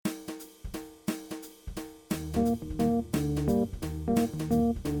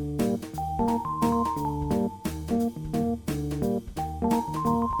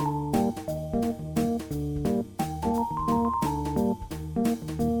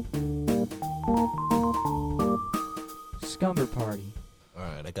Scumber Party. All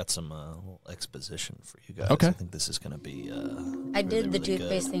right, I got some little exposition for you guys. Okay. I think this is going to be I did the really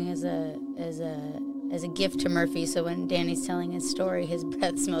toothpaste good. thing as a gift to Murphy, so when Danny's telling his story, his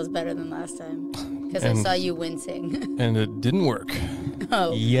breath smells better than last time. Because I saw you wincing. And it didn't work.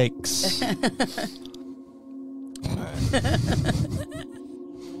 Oh. Yikes. All right.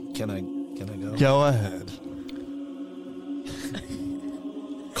 Can I go? Go ahead.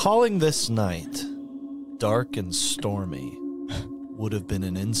 Calling this night dark and stormy would have been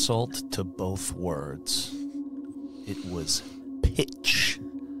an insult to both words. It was pitch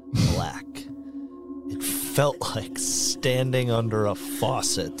black. It felt like standing under a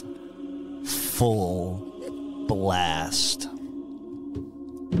faucet, full blast.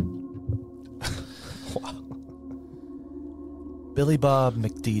 Wow. Billy Bob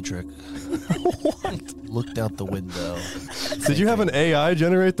McDiedrich looked out the window. Did you have an AI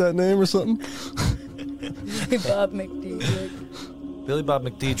generate that name or something? Bob McDiedrich. Billy Bob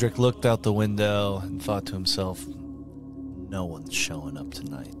McDiedrich looked out the window and thought to himself, no one's showing up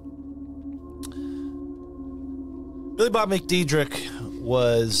tonight. Billy Bob McDiedrich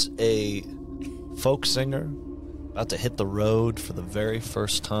was a folk singer about to hit the road for the very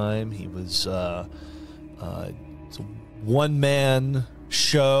first time. He was it's a one-man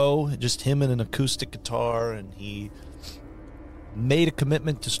show, just him and an acoustic guitar, and he made a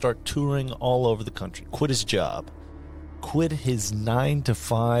commitment to start touring all over the country. Quit his job. Quit his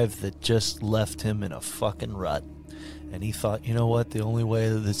 9-to-5 that just left him in a fucking rut. And he thought, you know what, the only way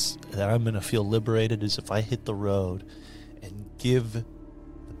that I'm going to feel liberated is if I hit the road and give the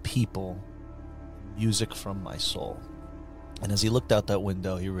people music from my soul. And as he looked out that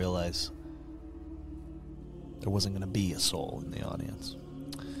window, he realized there wasn't going to be a soul in the audience.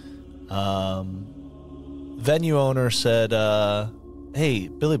 Venue owner said, hey,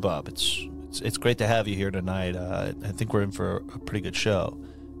 Billy Bob, it's great to have you here tonight. I think we're in for a pretty good show.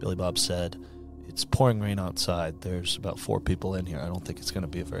 Billy Bob said, it's pouring rain outside. There's about 4 people in here. I don't think it's going to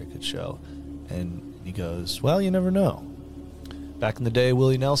be a very good show. And he goes, well, you never know. Back in the day,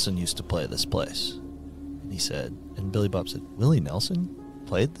 Willie Nelson used to play this place. And he said, and Billy Bob said, Willie Nelson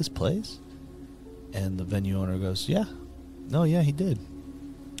played this place? And the venue owner goes, yeah. No, yeah, he did.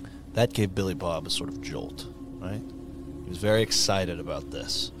 That gave Billy Bob a sort of jolt, right? He was very excited about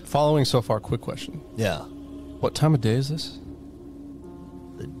this. Following so far, quick question. Yeah. What time of day is this?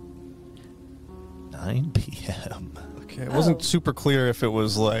 9 p.m. Okay, it wasn't super clear if it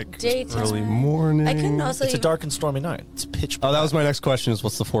was like Daytime. early morning. I couldn't also. It's a dark and stormy night. It's pitch black. Oh, that was my next question is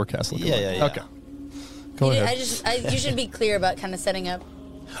what's the forecast looking like? Yeah. Okay. Go ahead. You should be clear about kind of setting up.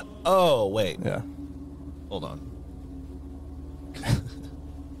 Oh, wait. Yeah. Hold on.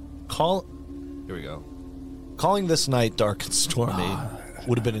 Here we go. Calling this night dark and stormy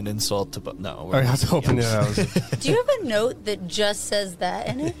would have been an insult to... No. I was hoping, yeah. Do you have a note that just says that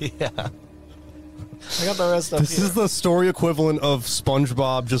in it? Yeah. I got the rest of This is the story equivalent of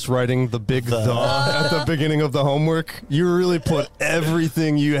SpongeBob just writing the big the at the beginning of the homework. You really put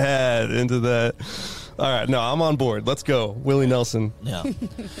everything you had into that. All right, no, I'm on board. Let's go. Willie Nelson. Yeah.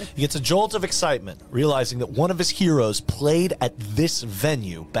 He gets a jolt of excitement, realizing that one of his heroes played at this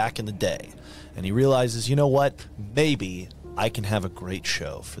venue back in the day. And he realizes, you know what? Maybe I can have a great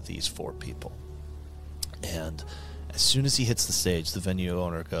show for these 4 people. And as soon as he hits the stage, the venue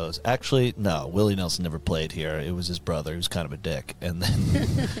owner goes, actually, no, Willie Nelson never played here. It was his brother. He was kind of a dick. And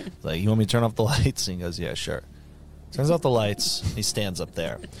then, like, you want me to turn off the lights? And he goes, yeah, sure. Turns off the lights. He stands up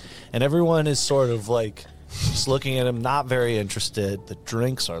there. And everyone is sort of like just looking at him, not very interested. The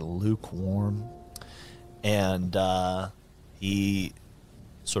drinks are lukewarm. And he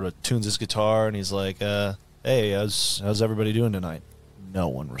sort of tunes his guitar and he's like, hey, how's everybody doing tonight? No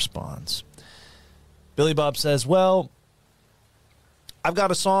one responds. Billy Bob says, well, I've got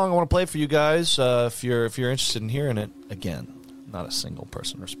a song I want to play for you guys if you're interested in hearing it. Again, not a single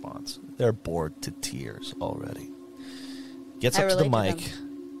person responds. They're bored to tears already. Gets up to the mic,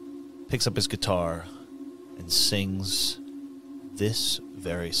 picks up his guitar, and sings this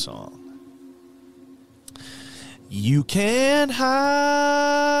very song. You can't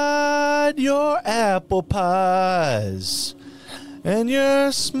hide your apple pies, and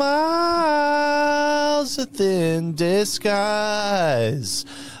your smile's a thin disguise.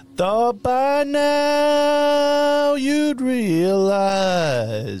 Thought by now you'd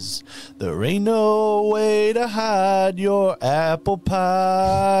realize there ain't no way to hide your apple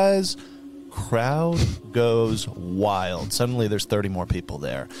pies. crowd goes wild. Suddenly there's 30 more people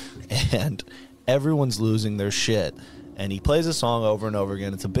there, and everyone's losing their shit. And he plays a song over and over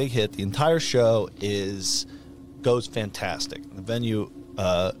again. It's a big hit. The entire show goes fantastic. The venue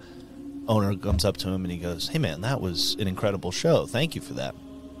owner comes up to him and he goes, "Hey man, that was an incredible show. Thank you for that."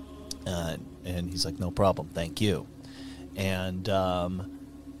 And he's like, "No problem. Thank you." And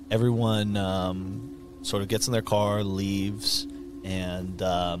everyone sort of gets in their car, leaves, and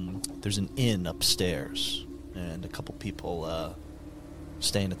there's an inn upstairs, and a couple people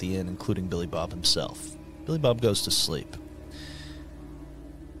staying at the inn, including Billy Bob himself. Billy Bob goes to sleep.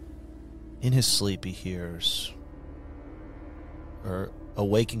 In his sleep, he hears, or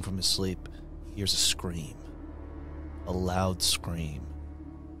awaking from his sleep, he hears a scream, a loud scream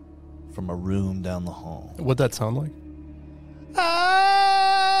from a room down the hall. What'd that sound like? Ah!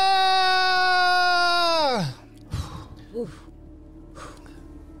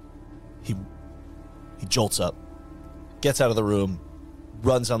 He jolts up, gets out of the room,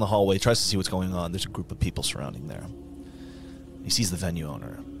 runs down the hallway, tries to see what's going on. There's a group of people surrounding there. He sees the venue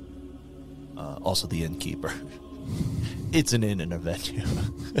owner, also the innkeeper. It's an inn and a venue.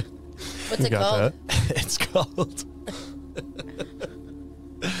 What's it called? It's called...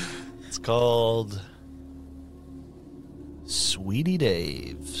 It's called... Sweetie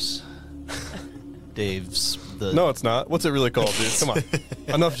Dave's. Dave's the... No, it's not. What's it really called, dude? Come on.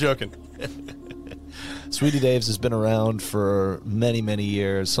 Enough joking. Sweetie Dave's has been around for many, many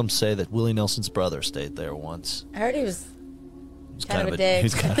years. Some say that Willie Nelson's brother stayed there once. I heard he was He's kind of a dick.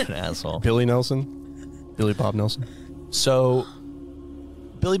 He's kind of an asshole. Billy Bob Nelson. So,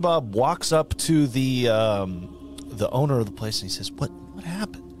 Billy Bob walks up to the owner of the place and he says, "What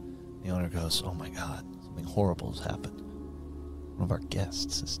happened?" The owner goes, "Oh my God, something horrible has happened. One of our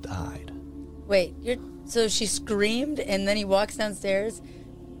guests has died." Wait, so she screamed and then he walks downstairs?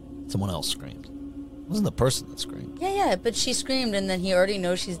 Someone else screamed. It wasn't the person that screamed. Yeah, but she screamed and then he already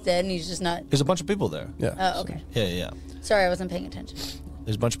knows she's dead and he's just not... There's a bunch of people there. Yeah. Oh, okay. Yeah. Sorry, I wasn't paying attention.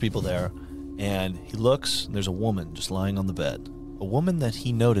 There's a bunch of people there, and he looks, and there's a woman just lying on the bed. A woman that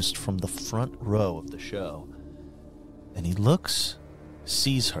he noticed from the front row of the show. And he looks,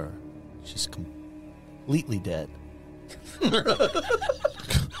 sees her. She's completely dead.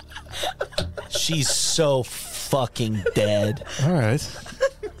 She's so fucking dead. All right.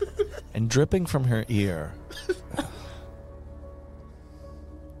 And dripping from her ear,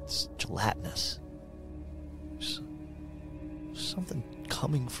 it's gelatinous. There's something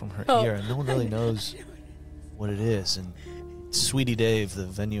coming from her ear, and no one really knows what it is. And Sweetie Dave, the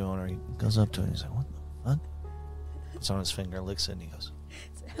venue owner, he goes up to it and he's like, "What the fuck?" Puts on his finger, licks it, and he goes,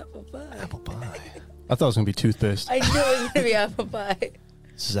 It's apple pie. "Apple pie. I thought it was going to be toothpaste. I knew it was going to be apple pie.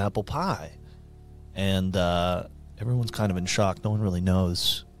 This is apple pie." And everyone's kind of in shock. No one really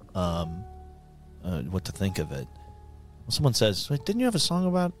knows what to think of it. Well, someone says, "Wait, didn't you have a song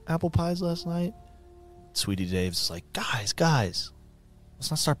about apple pies last night?" Sweetie Dave's like, guys,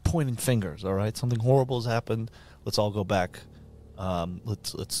 let's not start pointing fingers, all right? Something horrible has happened. Let's all go back.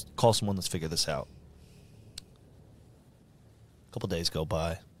 Let's call someone. Let's figure this out. A couple days go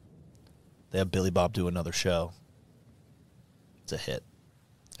by. They have Billy Bob do another show. It's a hit.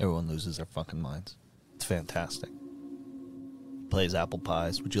 Everyone loses their fucking minds. It's fantastic. Plays apple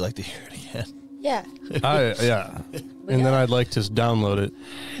pies. Would you like to hear it again? Yeah. Yeah. And then I'd like to download it.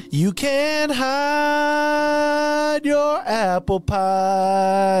 You can't hide your apple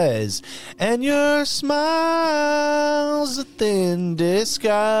pies, and your smile's a thin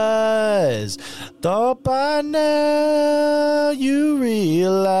disguise. Thought by now you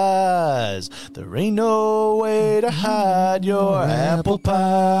realize there ain't no way to hide your apple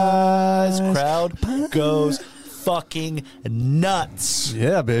pies. Crowd goes fucking nuts.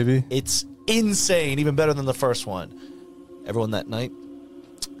 Yeah, baby. It's insane, even better than the first one. Everyone that night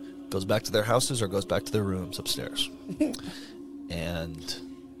goes back to their houses or goes back to their rooms upstairs. And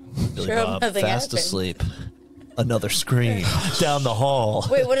Billy Bob, fast happened. asleep. Another scream down the hall.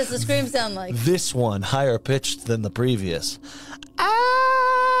 Wait, what does the scream sound like? This one higher pitched than the previous. Ah!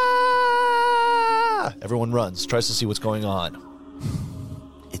 Everyone runs, tries to see what's going on.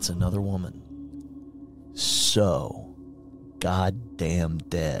 It's another woman. So goddamn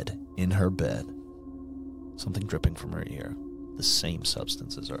dead in her bed. Something dripping from her ear. The same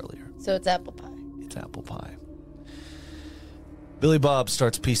substance as earlier. So it's apple pie. It's apple pie. Billy Bob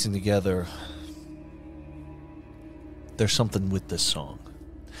starts piecing together. There's something with this song.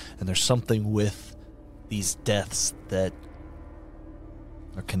 And there's something with these deaths that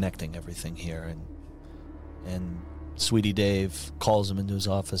are connecting everything here. And Sweetie Dave calls him into his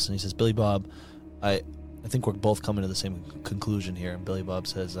office and he says, "Billy Bob, I I think we're both coming to the same conclusion here. And Billy Bob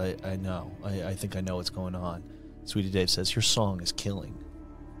says, I know. I think I know what's going on. Sweetie Dave says, your song is killing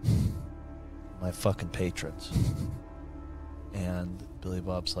my fucking patrons. And Billy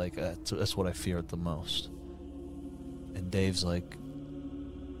Bob's like, that's what I feared the most. And Dave's like,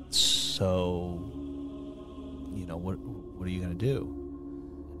 so, you know, what are you going to do?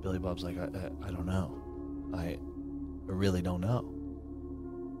 And Billy Bob's like, I don't know. I really don't know.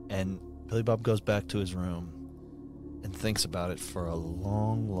 And Billy Bob goes back to his room and thinks about it for a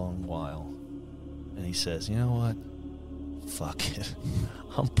long, long while. And he says, you know what? Fuck it.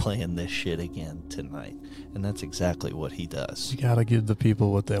 I'm playing this shit again tonight. And that's exactly what he does. You gotta give the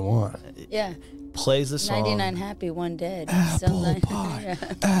people what they want. Yeah. Plays the song. 99 happy, 1 dead. Apple pie.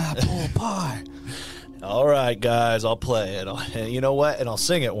 Apple pie. All right, guys, I'll play it. And you know what? And I'll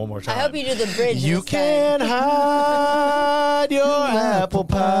sing it one more time. I hope you do the bridge. You can hide your apple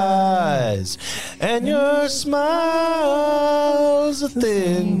pies, and your smile's a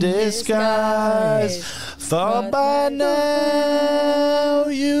thin disguise. Thought by now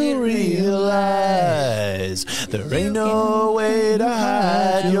you realize there ain't no way to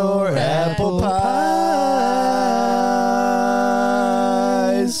hide your apple pies.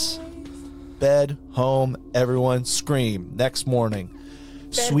 Bed, home, everyone scream. Next morning,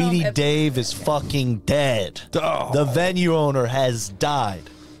 Sweetie Dave is fucking dead. Oh. The venue owner has died.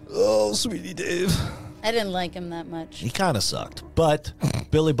 Oh, Sweetie Dave. I didn't like him that much. He kind of sucked, but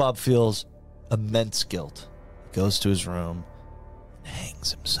Billy Bob feels immense guilt. He goes to his room and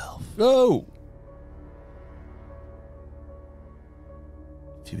hangs himself. No.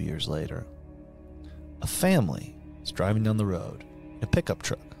 A few years later, a family is driving down the road in a pickup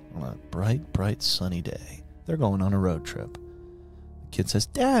truck on a bright, bright sunny day. They're going on a road trip. The kid says,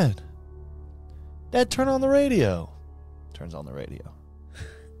 Dad, turn on the radio. Turns on the radio.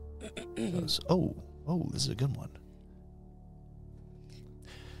 Goes, oh, this is a good one.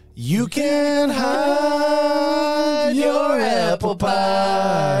 You can hide your apple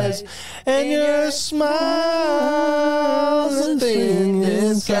pies and your smiles and thin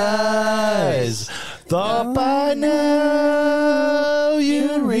disguise. Thought by now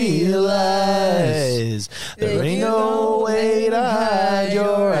you realize there ain't no way to hide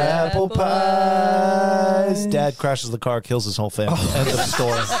your apple pies. Dad crashes the car, kills his whole family. End of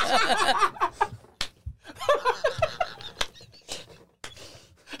story.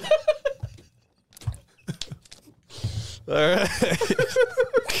 All right.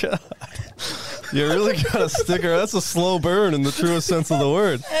 God. You really gotta stick around. That's a slow burn in the truest sense of the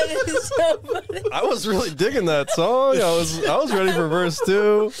word. That is so funny. I was really digging that song. I was ready for verse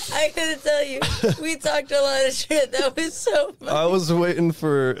 2. I gotta tell you, we talked a lot of shit. That was so funny. I was waiting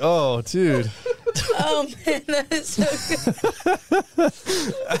for. Oh, dude. Oh man, that is so good.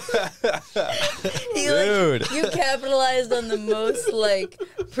 Dude. You capitalized on the most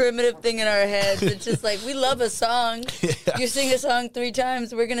primitive thing in our heads. It's just like, we love a song. Yeah. You sing a song 3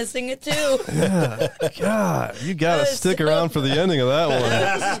 times, we're gonna sing it too. Yeah. God, you gotta stick around for the ending of that one.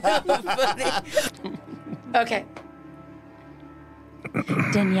 So funny. Okay.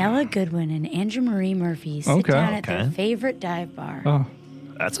 Daniela Goodwin and Andrew Marie Murphy sit down at their favorite dive bar. Oh,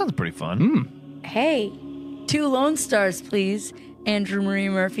 That sounds pretty fun. Hey, 2 Lone Stars, please, Andrew Marie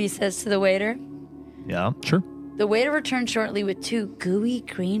Murphy says to the waiter. Yeah. sure. The waiter returned shortly with 2 gooey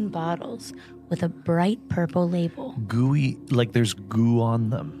green bottles with a bright purple label. Gooey, like there's goo on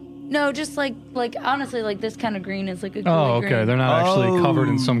them. No, just like honestly, like this kind of green is like a gooey Oh, okay. green. They're not actually covered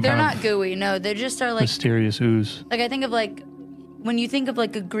in some They're kind not of gooey. No, they just are like mysterious ooze. I think of when you think of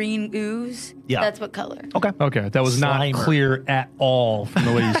like a green ooze. Yeah. That's what color. Okay. That was Slimer. not clear at all from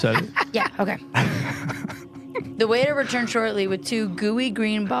the way you said it. Yeah. Okay. The waiter returned shortly with 2 gooey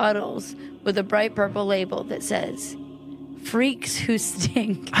green bottles with a bright purple label that says, "Freaks who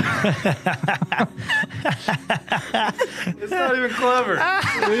stink." It's not even clever.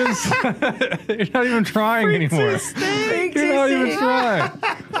 You're not even trying anymore. Freaks You're who not even stink. trying.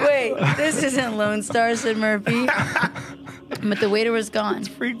 Wait, this isn't Lone Star, said Murphy. But the waiter was gone.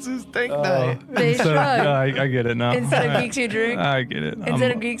 Freaks who stink They shrugged. I get it now. Instead of geeks who drink. I get it.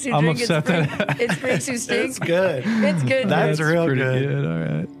 Instead of geeks who I'm drink, upset it's freaks who stink. It's good. It's good. That's real pretty good. All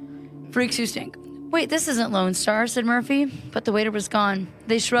right. Freaks who stink. Wait, this isn't Lone Star, said Murphy. But the waiter was gone.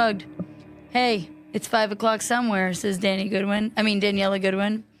 They shrugged. Hey, it's 5 o'clock somewhere, says Daniela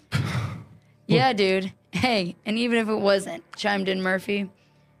Goodwin. Yeah, dude. Hey, and even if it wasn't, chimed in Murphy.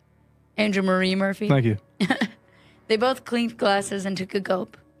 Andrew Marie Murphy. Thank you. They both clinked glasses and took a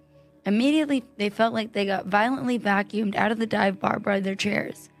gulp. Immediately, they felt like they got violently vacuumed out of the dive bar by their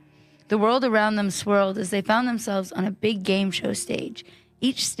chairs. The world around them swirled as they found themselves on a big game show stage,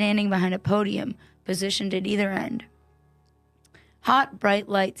 each standing behind a podium positioned at either end. Hot, bright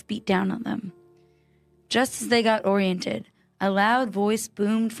lights beat down on them. Just as they got oriented, a loud voice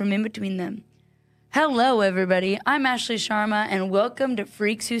boomed from in between them. Hello, everybody. I'm Ashley Sharma, and welcome to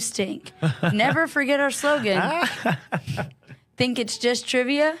Freaks Who Stink. Never forget our slogan. Think it's just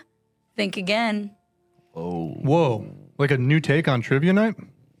trivia? Think again. Whoa. Like a new take on trivia night?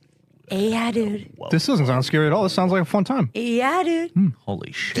 Yeah, dude. This doesn't sound scary at all. This sounds like a fun time. Yeah, dude.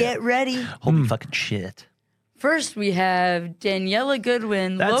 Holy shit. Get ready. Holy fucking shit. First, we have Daniela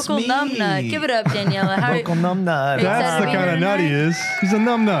Goodwin, That's local me. numbnut. Give it up, Daniela. How Local numbnut. Excited That's to the be kind here of nut he tonight? is. He's a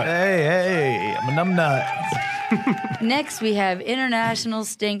numbnut. Hey, I'm a numbnut. Next, we have international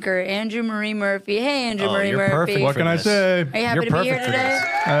stinker Andrew Marie Murphy. Hey, Andrew Oh, Marie you're Murphy. perfect What for can I this. say? Are you happy You're to be here perfect for today?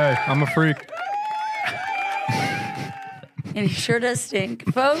 this. Hey, I'm a freak. And he sure does stink.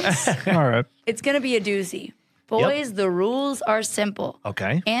 Folks, All right. it's going to be a doozy. Boys, the rules are simple.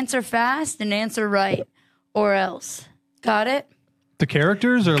 Okay. Answer fast and answer right, or else. Got it? The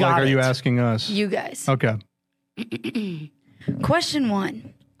characters, or Got like, are you it. asking us? You guys. Okay. Question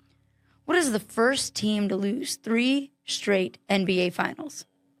 1. What is the first team to lose 3 straight NBA finals?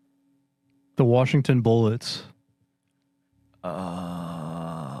 The Washington Bullets.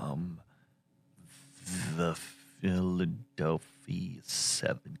 The Philadelphia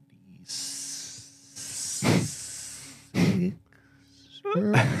 70s.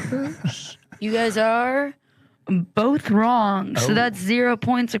 You guys are both wrong. So that's 0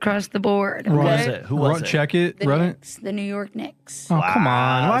 points across the board. Who was Okay? it? Who was it? Check it. The Run it. Knicks, the New York Knicks. Oh, come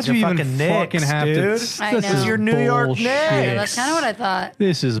on. Wow, Why'd it's you your even fucking Knicks, fucking have dude. to? I This know. is Your New York bullshit. Knicks. Yeah, that's kind of what I thought.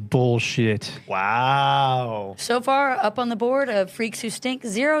 This is bullshit. Wow. So far, up on the board of Freaks Who Stink,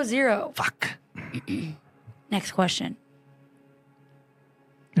 0-0. Fuck. Next question.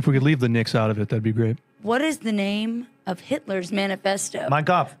 If we could leave the Knicks out of it, that'd be great. What is the name of Hitler's manifesto? My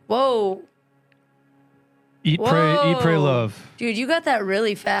God. Whoa. Eat, pray, Whoa. love. Dude, you got that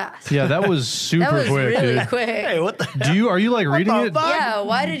really fast. Yeah, that was super That was quick, really dude. quick. Hey, what the? Are you like reading the it? fuck? Yeah,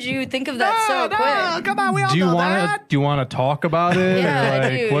 why did you think of that so quick? Come on, we all Do you know want that. to? Do you want to talk about it? Yeah, Or,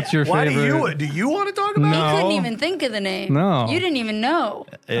 like, dude. what's your Why favorite? do you want to talk about No. He couldn't even think of the name. No. You didn't even know.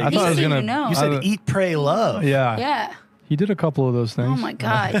 it? I He thought I was didn't gonna. even know. You said eat, pray, love. Yeah. Yeah. He did a couple of those things. Oh my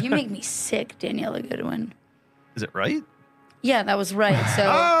God. You make me sick, Daniela Goodwin. Is it right? Yeah, that was right. So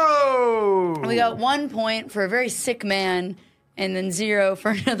Oh. we got 1 point for a very sick man and then 0 for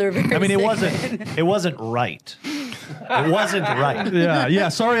another very I mean, sick it wasn't right. It wasn't right. Yeah.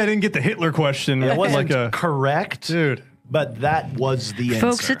 Sorry, I didn't get the Hitler question. It wasn't like a correct, dude. but that was the answer.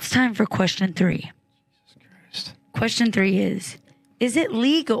 Folks, it's time for question 3. Question 3 is it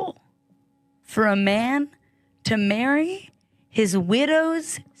legal for a man to marry his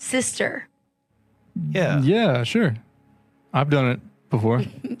widow's sister? yeah. Yeah, sure. I've done it before.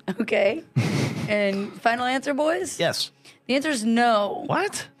 Okay. And final answer, boys? Yes. The answer is no.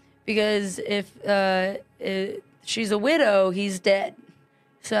 What? Because if she's a widow, he's dead.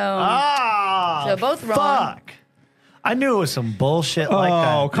 So, So both wrong. Fuck. I knew it was some bullshit like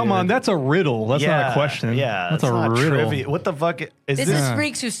that. Oh, come dude. on. That's a riddle. That's not a question. Yeah, That's it's a not riddle. trivia. What the fuck is this this? is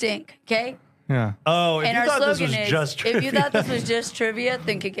Freaks Who Stink, okay? Yeah. Oh, if And you our thought this slogan was is, just trivia. if you thought this was just trivia,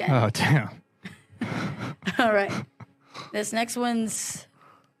 think again. Oh, damn. All right. This next one's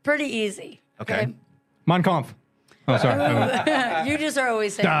pretty easy. Okay. Mein Kampf. Oh, sorry. My bad. You just are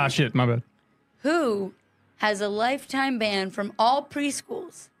always saying, Ah, shit. My bad. who has a lifetime ban from all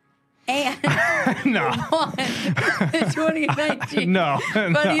preschools and No. won the 2019 No.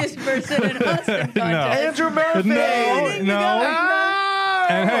 funniest person in Austin contest? Andrew Murphy. No.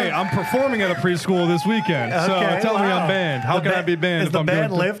 And hey, I'm performing at a preschool this weekend. So Okay, tell me wow. I'm banned. How The can I ban- be banned Is if the I'm ban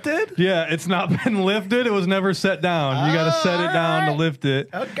doing lifted? Yeah, it's not been lifted. It was never set down. You got to set it down to lift it.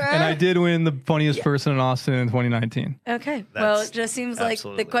 Okay. And I did win the funniest person in Austin in 2019. Okay. Well, That's it just seems like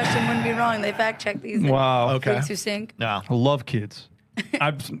absolutely- the question wouldn't be wrong. They fact checked these. Wow. Okay. Freaks Who Stink. No. I love kids.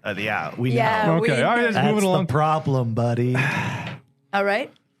 I Yeah, we Yeah. know. Okay, all right, let's That's move it the along. problem, buddy. All right.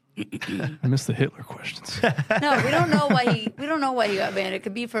 missed the Hitler questions. No, we don't know why he got banned. It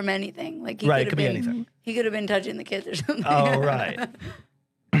could be from anything. Like he Right, could it have could be been, anything. He could have been touching the kids or something. Oh, right.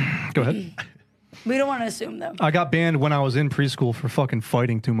 Go ahead. We don't want to assume though. I got banned when I was in preschool for fucking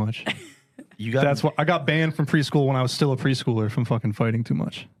fighting too much. You got That's what I got banned from preschool when I was still a preschooler from fucking fighting too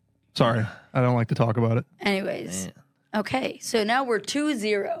much. Sorry, I don't like to talk about it. Anyways, okay. So now we're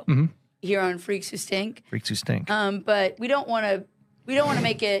 2-0 here on Freaks Who Stink. freaks who stink. But we don't want to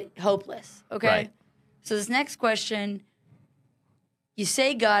make it hopeless. Okay. Right. So this next question, you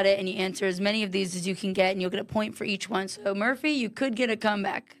say got it, and you answer as many of these as you can get, and you'll get a point for each one. So Murphy, you could get a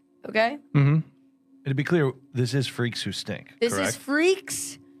comeback. Okay. And to be clear, this is freaks who stink. This correct? is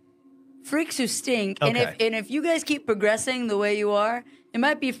Freaks freaks who stink, and if you guys keep progressing the way you are, it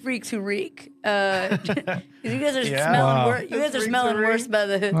might be freaks who reek. 'Cause you guys are smelling worse. You guys are smelling worse by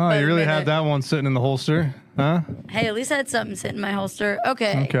the. Oh, by you the really minute. had that one sitting in the holster, huh? Hey, at least I had something sitting in my holster.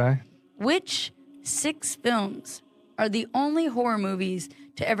 Okay. Okay. Which 6 films are the only horror movies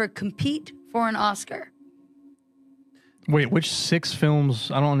to ever compete for an Oscar? Wait, which 6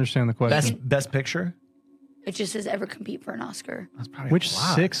 films? I don't understand the question. Best picture? It just says ever compete for an Oscar. That's probably Which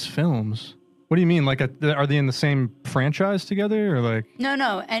 6 films? What do you mean? Like, are they in the same franchise together, or like?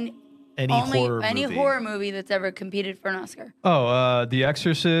 No, and Any horror movie that's ever competed for an Oscar. Oh, The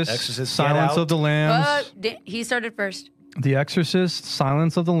Exorcist, Exorcist, Silence Get Out. of the Lambs. He started first. The Exorcist,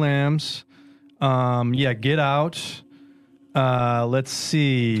 Silence of the Lambs. Get Out. Let's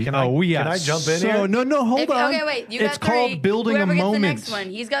see. Can I jump in here? No, hold on. Okay, wait. You it's got 3. called Building Whoever a gets Moment. the next one.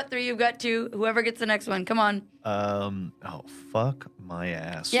 He's got 3. You've got 2. Whoever gets the next one. Come on. Oh, fuck my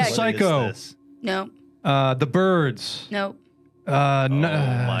ass. Yeah. What is Psycho. this? No. The Birds. No. Oh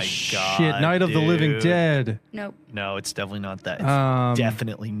my Shit, God, Night of the Living dude. Dead. Nope. No, it's definitely not that. It's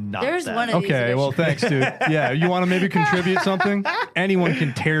definitely not There's that. one of these. Okay, well, thanks, dude. Yeah, you want to maybe contribute something? Anyone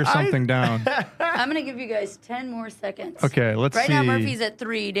can tear something down. I'm going to give you guys 10 more seconds. Okay, let's Right see. now, Murphy's at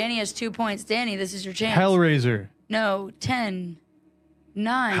 3. Danny has 2 points. Danny, this is your chance. Hellraiser. No. 10.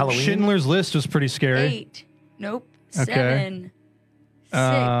 9. Halloween? Schindler's List was pretty scary. 8. Nope. Okay.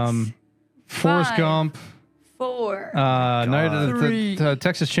 7. 6. Forrest 5, Gump. 4. Night of the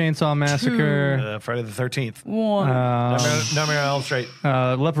Texas Chainsaw Massacre. Friday the 13th. 1. Nightmare on Elm Street.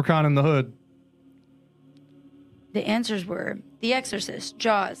 Leprechaun in the Hood. The answers were The Exorcist,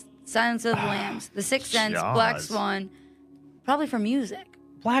 Jaws, Silence of the Lambs, The Sixth Sense, Black Jaws. Swan. Probably for music.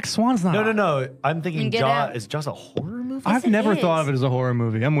 Black Swan's not. No. I'm thinking Get Jaws. Out. Is Jaws a horror movie? I've it never is. thought of it as a horror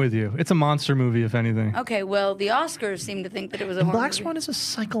movie. I'm with you. It's a monster movie, if anything. Okay, well, the Oscars seem to think that it was a horror Black movie. Swan is a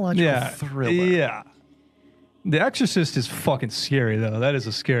psychological thriller. Yeah. The Exorcist is fucking scary, though. That is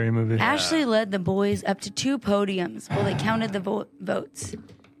a scary movie. Ashley led the boys up to 2 podiums while they counted the votes.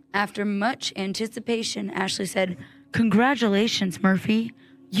 After much anticipation, Ashley said, "Congratulations, Murphy.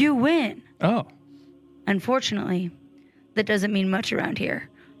 You win." Oh. Unfortunately, that doesn't mean much around here.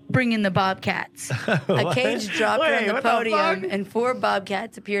 Bring in the Bobcats. A cage dropped Wait, on the what the podium, fuck? and 4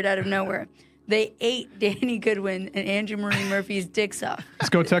 Bobcats appeared out of nowhere. They ate Danny Goodwin and Andrew Marie Murphy's dicks off. Let's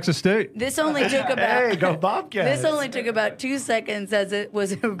go Texas State. This only took about Hey, go Bobcats. This only took about 2 seconds, as it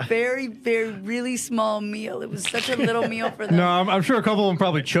was a very, very, really small meal. It was such a little meal for them. No, I'm sure a couple of them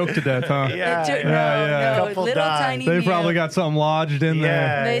probably choked to death, huh? Yeah, It took, yeah. no, Couple little died. tiny They meal. probably got something lodged in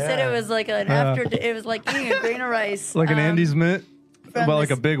there. They said it was like an after. It was like eating a grain of rice. Like an Andy's Mint. from About like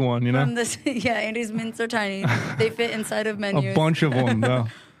this- a big one, you know? From this, yeah, Andy's mints are tiny. They fit inside of menus. A bunch of them, though.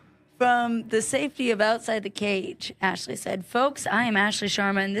 From the safety of outside the cage, Ashley said, "Folks, I am Ashley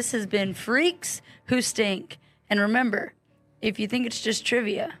Sharma, and this has been Freaks Who Stink. And remember, if you think it's just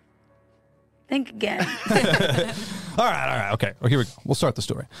trivia, think again." All right. Okay. Well, here we go. We'll start the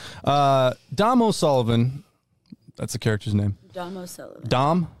story. Dom O'Sullivan, that's the character's name. Dom O'Sullivan.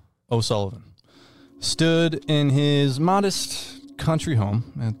 Dom O'Sullivan stood in his modest country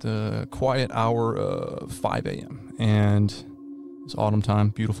home at the quiet hour of 5 a.m. And it's autumn time,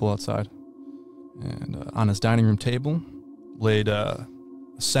 beautiful outside. And on his dining room table laid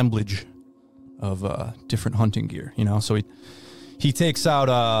assemblage of different hunting gear, you know. So he takes out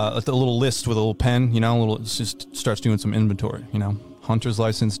a little list with a little pen, you know, just starts doing some inventory, you know. Hunter's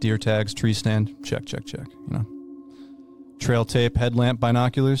license, deer tags, tree stand, check, you know. Trail tape, headlamp,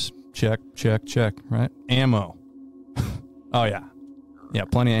 binoculars, check, right? Ammo. Oh, yeah. Yeah,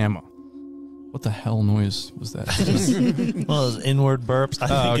 plenty of ammo. What the hell noise was that? Well, those inward burps. I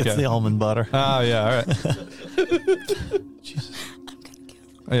think it's okay. the almond butter. Oh, yeah, all right. Jesus.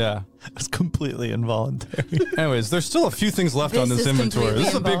 Yeah. It's completely involuntary. Anyways, there's still a few things left on This this is inventory. This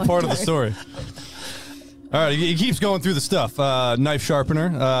is a big part of the story. All right, he keeps going through the stuff. Knife sharpener.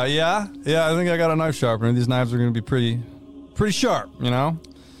 Yeah, I think I got a knife sharpener. These knives are going to be pretty sharp, you know.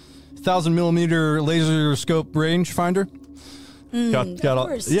 1,000 millimeter laser scope rangefinder.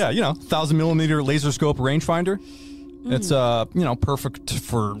 Yeah, you know, 1,000 millimeter laser scope rangefinder. It's perfect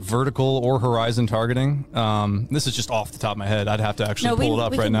for vertical or horizon targeting. This is just off the top of my head. I'd have to actually pull it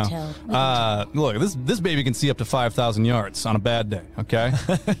up right now. Look, this baby can see up to 5,000 yards on a bad day. Okay,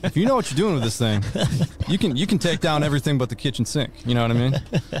 if you know what you're doing with this thing, you can take down everything but the kitchen sink. You know what I mean?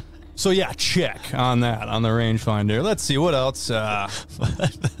 So yeah, check on that on the rangefinder. Let's see what else.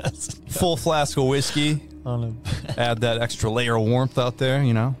 Full flask of whiskey. Add that extra layer of warmth out there,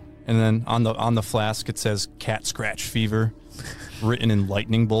 you know. And then on the flask it says cat scratch fever, written in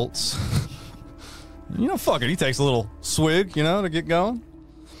lightning bolts. You know, fuck it. He takes a little swig, you know, to get going.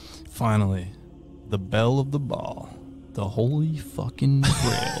 Finally, the belle of the ball. The holy fucking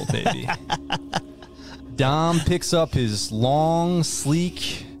grail, baby. Dom picks up his long,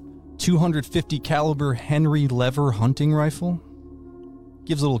 sleek, 250 caliber Henry Lever hunting rifle.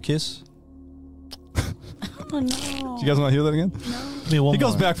 Gives a little kiss. Oh, no. Do you guys want to hear that again? No. He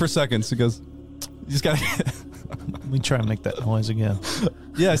goes back for seconds. He goes, you just got to... Let me try and make that noise again.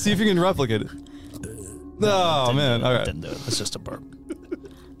 Yeah, see if you can replicate it. Oh, man. All right. Didn't do it. It's just a burp.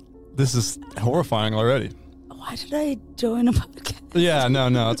 This is horrifying already. Why did I join a podcast? Yeah,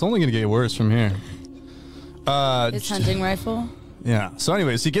 no. It's only going to get worse from here. His hunting rifle? Yeah. So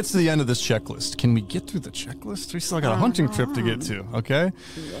anyways, he gets to the end of this checklist. Can we get through the checklist? We still got a hunting trip to get to, okay?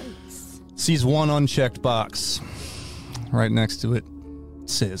 Yikes. Sees one unchecked box. Right next to it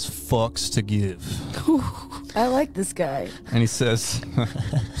says, fucks to give. I like this guy. And he says,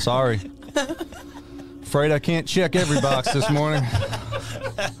 sorry. Afraid I can't check every box this morning.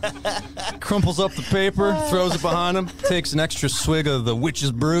 Crumples up the paper, throws it behind him, takes an extra swig of the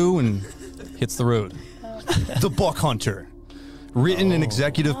witch's brew, and hits the road. The Buck Hunter. Written and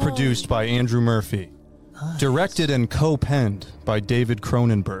executive produced by Andrew Murphy. Directed and co-penned by David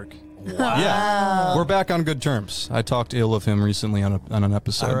Cronenberg. Wow. Yeah, we're back on good terms. I talked ill of him recently on an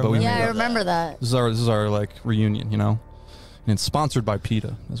episode, but we I remember that. This is our like reunion, you know, and it's sponsored by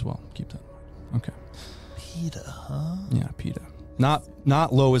PETA as well. Keep that. Okay. PETA, huh? Yeah, PETA.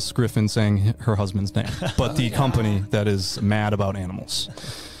 Not Lois Griffin saying her husband's name, but the company that is mad about animals.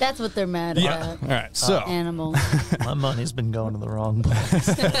 That's what they're mad Yeah. about. All right. So Animals. My money's been going to the wrong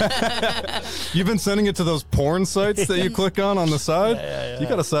place. you've been sending it to those porn sites that you click on the side. Yeah. You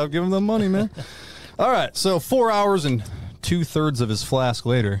gotta stop giving them money, man. All right. So 4 hours and 2/3 of his flask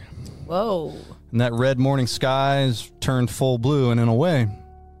later, Whoa. and that red morning sky has turned full blue, and in a way,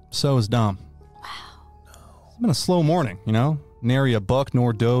 so is Dom. It's been a slow morning, you know? Nary a buck,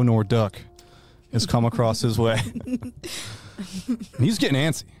 nor doe, nor duck has come across his way. And he's getting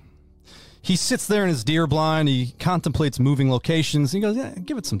antsy. He sits there in his deer blind. He contemplates moving locations. He goes, yeah,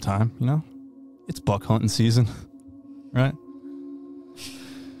 give it some time, you know? It's buck hunting season, right?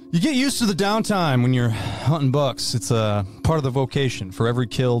 You get used to the downtime when you're hunting bucks. It's a part of the vocation. For every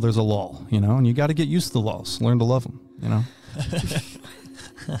kill, there's a lull, you know? And you got to get used to the lulls. Learn to love them, you know?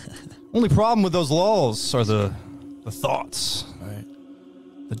 Only problem with those lulls are the thoughts. Right.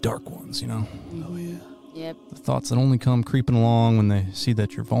 The dark ones, you know? Oh, yeah. Yep. The thoughts that only come creeping along when they see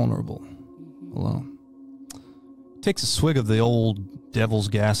that you're vulnerable, alone. Takes a swig of the old devil's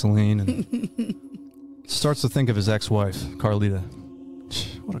gasoline and starts to think of his ex-wife, Carlita.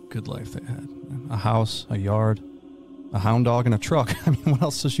 What a good life they had. A house, a yard, a hound dog, and a truck. I mean, what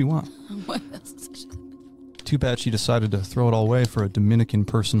else does she want? What else is she? Too bad she decided to throw it all away for a Dominican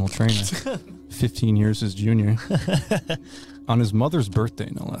personal trainer, 15 years his junior, on his mother's birthday,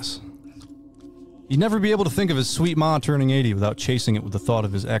 no less. He'd never be able to think of his sweet ma turning 80 without chasing it with the thought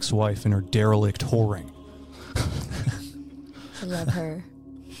of his ex-wife and her derelict whoring. I love her.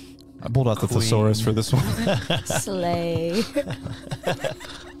 I pulled out the thesaurus for this one. Slay.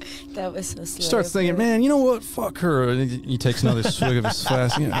 That was so slay. Starts thinking, man, you know what? Fuck her. And he takes another swig of his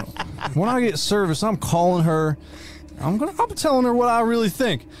flask. You know, when I get service, I'm calling her. I'm telling her what I really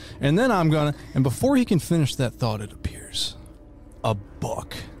think. And then and before he can finish that thought, it appears. A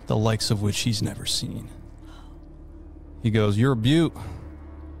buck, the likes of which he's never seen. He goes, you're a beaut.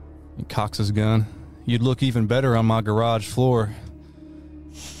 He cocks his gun. You'd look even better on my garage floor.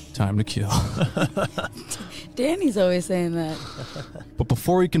 Time to kill. Danny's always saying that. But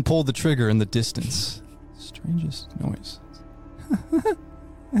before he can pull the trigger in the distance, strangest noise.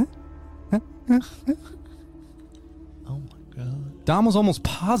 Oh my God. Dom was almost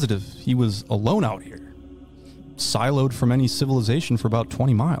positive he was alone out here, siloed from any civilization for about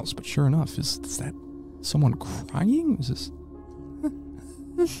 20 miles. But sure enough, is that someone crying? Is this?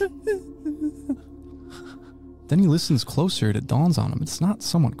 Then he listens closer and it dawns on him. It's not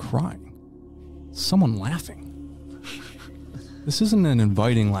someone crying. It's someone laughing. This isn't an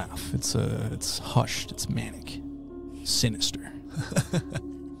inviting laugh. It's hushed. It's manic. Sinister.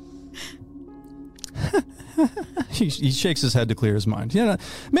 He shakes his head to clear his mind. Yeah,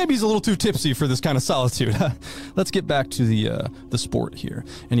 maybe he's a little too tipsy for this kind of solitude. Let's get back to the sport here.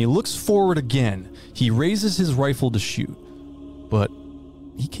 And he looks forward again. He raises his rifle to shoot, but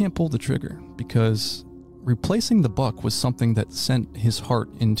he can't pull the trigger because replacing the buck was something that sent his heart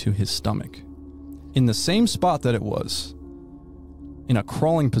into his stomach. In the same spot that it was, in a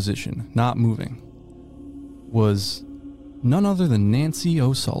crawling position, not moving, was none other than Nancy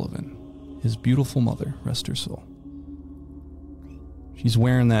O'Sullivan, his beautiful mother, rest her soul. She's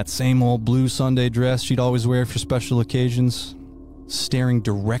wearing that same old blue Sunday dress she'd always wear for special occasions, staring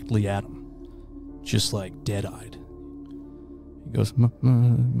directly at him, just like dead-eyed. He goes,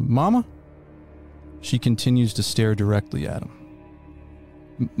 Mama? She continues to stare directly at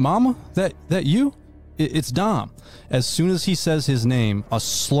him. Mama? That you? It's Dom. As soon as he says his name, a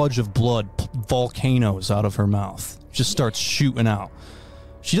sludge of blood volcanoes out of her mouth. Just starts shooting out.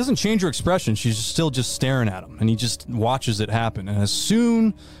 She doesn't change her expression. She's still just staring at him, and he just watches it happen. And as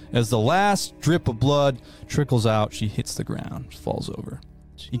soon as the last drip of blood trickles out, she hits the ground, falls over.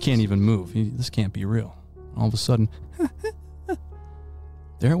 He can't even move. This can't be real. All of a sudden,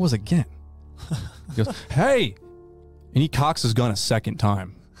 there it was again. He goes, hey! And he cocks his gun a second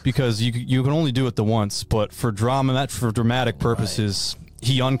time. Because you can only do it the once, but for dramatic purposes,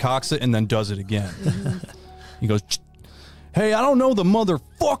 he uncocks it and then does it again. He goes, hey, I don't know the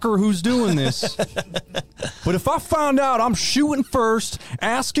motherfucker who's doing this, but if I find out I'm shooting first,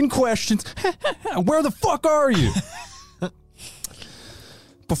 asking questions, where the fuck are you?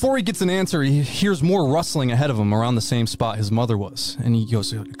 Before he gets an answer, he hears more rustling ahead of him around the same spot his mother was. And he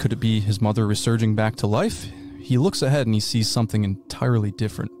goes, could it be his mother resurging back to life? He looks ahead and he sees something entirely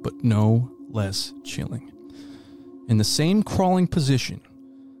different, but no less chilling. In the same crawling position,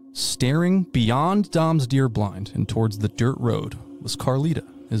 staring beyond Dom's deer blind and towards the dirt road, was Carlita,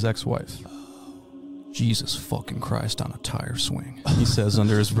 his ex-wife. Jesus fucking Christ on a tire swing, he says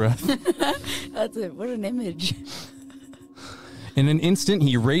under his breath. That's it. What an image. In an instant,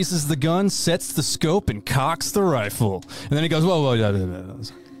 he raises the gun, sets the scope, and cocks the rifle. And then he goes, whoa,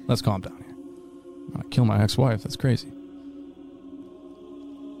 let's calm down here. I kill my ex-wife. That's crazy.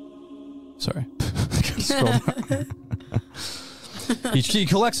 Sorry. He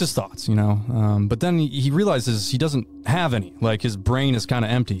collects his thoughts, but then he realizes he doesn't have any. Like, his brain is kind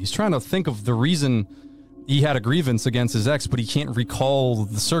of empty. He's trying to think of the reason he had a grievance against his ex, but he can't recall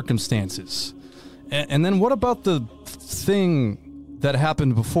the circumstances. And then what about the thing that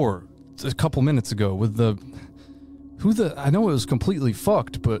happened before, a couple minutes ago, with I know it was completely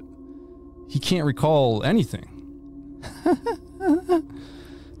fucked, but he can't recall anything.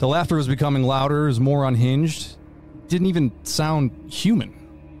 The laughter was becoming louder, is more unhinged. Didn't even sound human.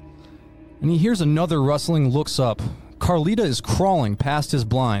 And he hears another rustling, looks up. Carlita is crawling past his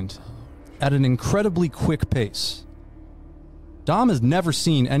blind at an incredibly quick pace. Dom has never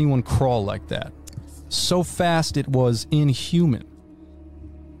seen anyone crawl like that. So fast it was inhuman.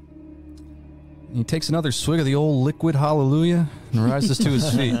 He takes another swig of the old liquid hallelujah and rises to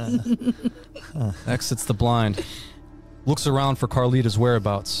his feet. Exits the blind. Looks around for Carlita's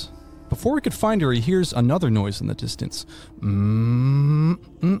whereabouts. Before he could find her, he hears another noise in the distance. You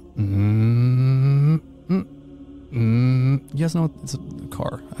guys know it's a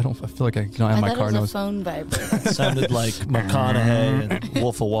car. I feel like I don't have my car nose. A phone vibrator. It sounded like McConaughey and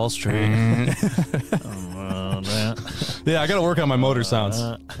Wolf of Wall Street. Yeah, I got to work on my motor sounds.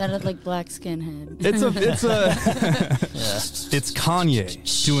 Sounded like Black Skinhead. It's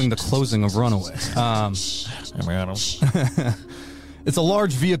Kanye doing the closing of Runaway. It's a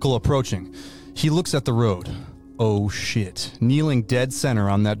large vehicle approaching. He looks at the road. Oh shit! Kneeling dead center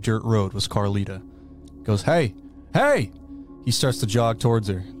on that dirt road was Carlita. Goes, hey! He starts to jog towards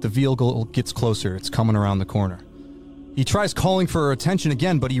her. The vehicle gets closer. It's coming around the corner. He tries calling for her attention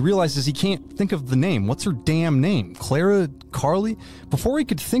again, but he realizes he can't think of the name. What's her damn name? Clara? Carly? Before he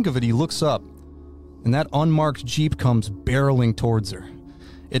could think of it, he looks up, and that unmarked Jeep comes barreling towards her.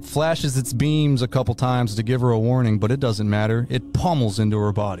 It flashes its beams a couple times to give her a warning, but it doesn't matter. It pummels into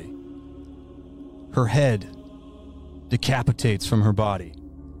her body. Her head decapitates from her body.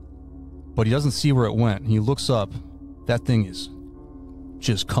 But he doesn't see where it went. He looks up. That thing is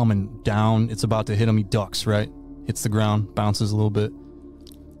just coming down. It's about to hit him. He ducks, right? Hits the ground, bounces a little bit.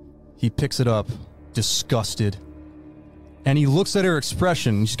 He picks it up, disgusted. And he looks at her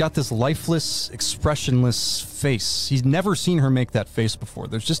expression. She's got this lifeless, expressionless face. He's never seen her make that face before.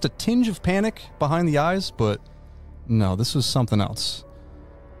 There's just a tinge of panic behind the eyes, but no, this was something else.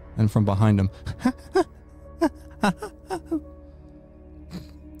 And from behind him,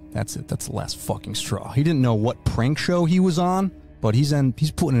 that's it. That's the last fucking straw. He didn't know what prank show he was on, but he's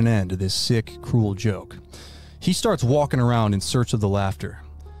putting an end to this sick, cruel joke. He starts walking around in search of the laughter.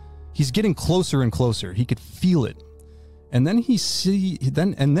 He's getting closer and closer. He could feel it. And then he saw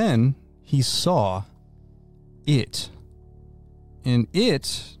it. And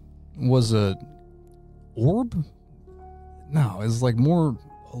it was a orb? No, it was like more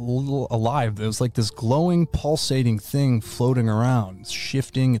a little alive. It was like this glowing, pulsating thing floating around. It's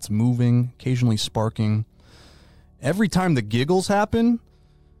shifting, it's moving, occasionally sparking. Every time the giggles happen,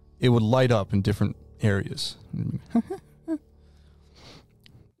 it would light up in different areas.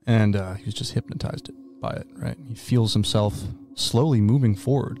 And he was just hypnotized by it, right? He feels himself slowly moving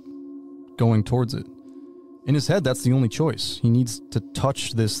forward, going towards it. In his head, that's the only choice. He needs to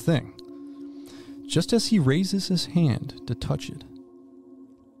touch this thing. Just as he raises his hand to touch it,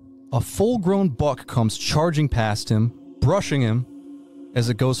 a full-grown buck comes charging past him, brushing him as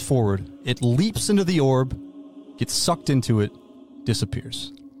it goes forward. It leaps into the orb, gets sucked into it,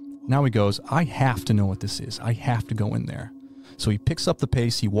 disappears. Now he goes, I have to know what this is. I have to go in there. So he picks up the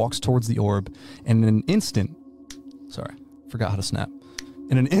pace, he walks towards the orb, and in an instant, forgot how to snap.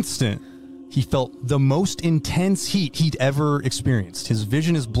 In an instant, he felt the most intense heat he'd ever experienced. His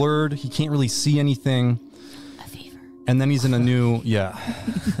vision is blurred, he can't really see anything. A fever. And then he's in a new, yeah,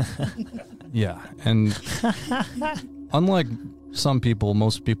 and unlike some people,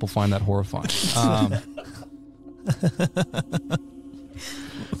 most people find that horrifying.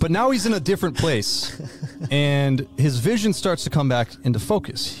 But now he's in a different place, and his vision starts to come back into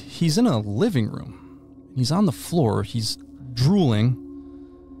focus. He's in a living room. He's on the floor. He's drooling.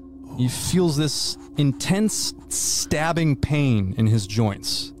 He feels this intense stabbing pain in his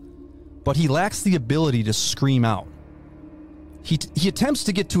joints, but he lacks the ability to scream out. He attempts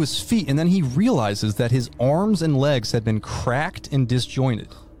to get to his feet, and then he realizes that his arms and legs had been cracked and disjointed.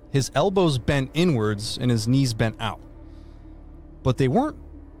 His elbows bent inwards and his knees bent out. But they weren't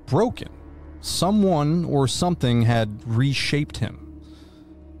broken. Someone or something had reshaped him.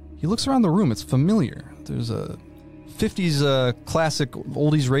 He looks around the room. It's familiar. There's a 50s classic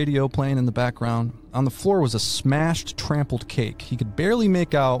oldies radio playing in the background. On the floor was a smashed, trampled cake. He could barely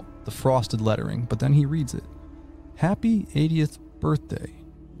make out the frosted lettering, but then he reads it. Happy 80th birthday,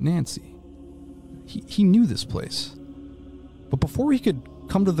 Nancy. He knew this place. But before he could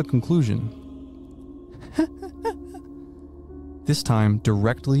come to the conclusion, this time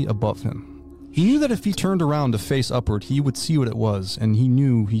directly above him, he knew that if he turned around to face upward, he would see what it was, and he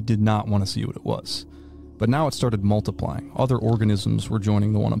knew he did not want to see what it was. But now it started multiplying. Other organisms were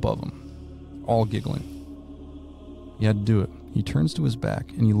joining the one above him, all giggling. He had to do it. He turns to his back,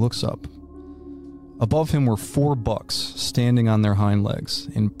 and he looks up. Above him were 4 bucks standing on their hind legs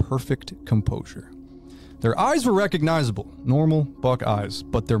in perfect composure. Their eyes were recognizable, normal buck eyes,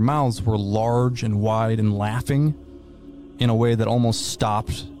 but their mouths were large and wide and laughing in a way that almost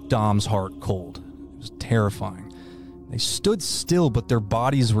stopped Dom's heart cold. It was terrifying. They stood still, but their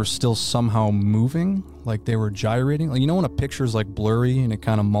bodies were still somehow moving, like they were gyrating. Like, you know when a picture's like blurry and it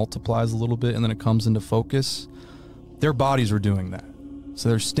kind of multiplies a little bit and then it comes into focus? Their bodies were doing that. So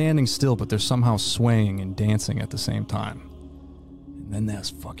they're standing still, but they're somehow swaying and dancing at the same time. And then that's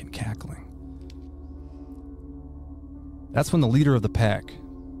fucking cackling. That's when the leader of the pack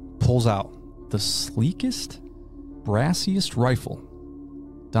pulls out the sleekest, brassiest rifle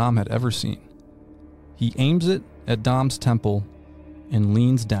Dom had ever seen. He aims it at Dom's temple and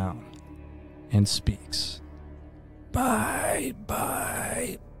leans down and speaks. Bye,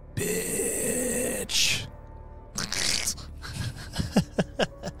 bye, bitch.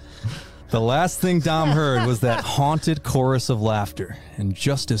 The last thing Dom heard was that haunted chorus of laughter, and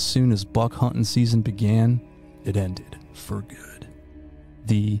just as soon as buck hunting season began, it ended for good.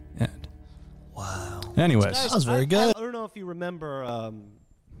 The end. Wow. Anyways. That was very good. I don't know if you remember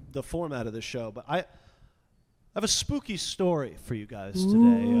the format of the show, but I have a spooky story for you guys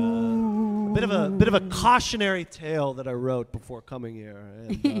today. A bit of a cautionary tale that I wrote before coming here.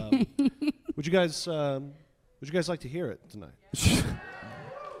 And, would you guys like to hear it tonight?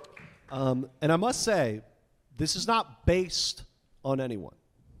 And I must say, this is not based on anyone.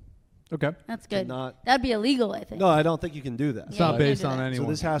 Okay. That's good. Not- That'd be illegal, I think. No, I don't think you can do that. It's Yeah, not you based can't do on that. anyone.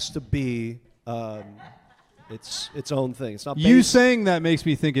 So this has to be its own thing. It's not. You based, saying that makes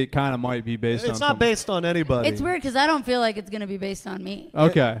me think it kind of might be based on it's not something. based on anybody. It's weird because I don't feel like it's going to be based on me.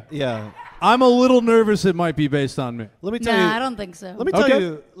 Okay. Yeah. I'm a little nervous it might be based on me. Let me tell Nah, you. I don't think so. Let me tell Okay.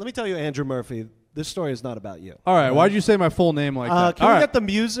 you. Let me tell you, Andrew Murphy. This story is not about you. All right. Why'd you say my full name like that? Can All we right. get the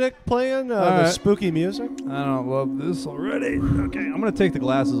music playing? The right. spooky music. I don't love this already. Okay. I'm going to take the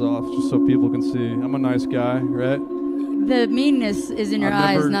glasses off just so people can see. I'm a nice guy, right? The meanness is in your I've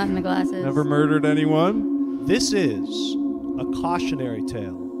eyes, never- not in the glasses. Never murdered anyone. This is a cautionary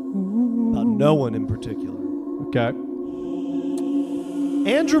tale about no one in particular. Okay.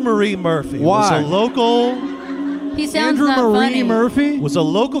 Andrew Marie Murphy Why? was a local He sounds Andrew not Marie funny. Murphy?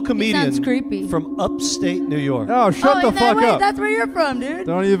 comedian sounds creepy. from upstate New York. Oh, shut the wait, fuck up. That's where you're from, dude.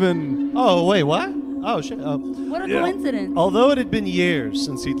 Don't even. Oh, wait, what? Oh, shit. What a Yeah. coincidence. Although it had been years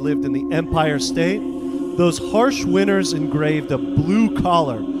since he'd lived in the Empire State, those harsh winters engraved a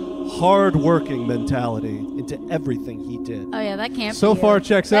blue-collar, hard-working mentality into everything he did. Oh, yeah, that can't So be far you.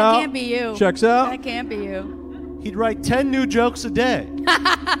 checks that out. That can't be you. Checks out. That can't be you. He'd write 10 new jokes a day.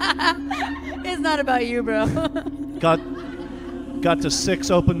 It's not about you, bro. Got got to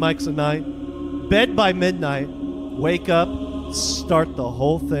 6 open mics a night, bed by midnight, wake up, start the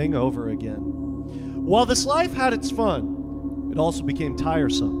whole thing over again. While this life had its fun, it also became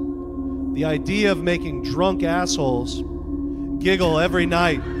tiresome. The idea of making drunk assholes giggle every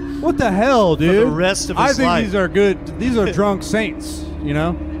night What the hell, for dude? the rest of I his think life these are good. These are drunk saints, you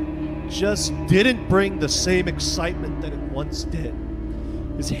know? just didn't bring the same excitement that it once did.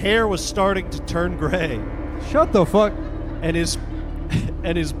 His hair was starting to turn gray, Shut the fuck. and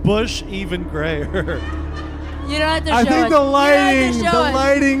his bush even grayer. You don't have to show I us. think You don't have to show us.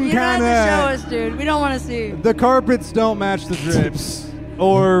 lighting You don't have to kinda- show us, dude. We don't want to see. The carpets don't match the drapes,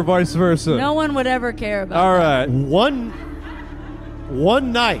 or vice versa. No one would ever care about All that. right.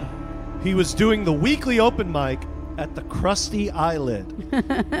 One night, he was doing the weekly open mic at the Krusty Eyelid.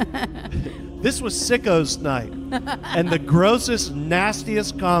 This was Sicko's night, and the grossest,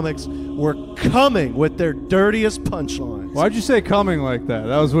 nastiest comics were coming with their dirtiest punchlines. Why'd you say coming like that?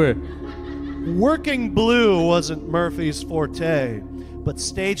 That was weird. Working blue wasn't Murphy's forte, but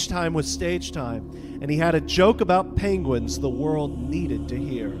stage time was stage time, and he had a joke about penguins the world needed to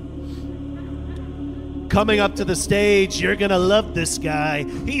hear. Coming up to the stage, you're gonna love this guy.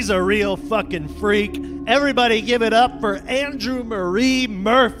 He's a real fucking freak. Everybody give it up for Andrew Marie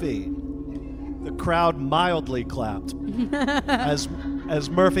Murphy. The crowd mildly clapped. As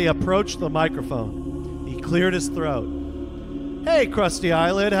Murphy approached the microphone, he cleared his throat. Hey, Krusty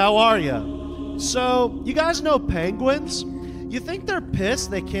Eyelid, how are you? So, you guys know penguins? You think they're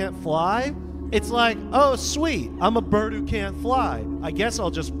pissed they can't fly? It's like, oh, sweet, I'm a bird who can't fly. I guess I'll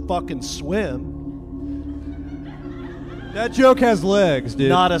just fucking swim. That joke has legs, dude.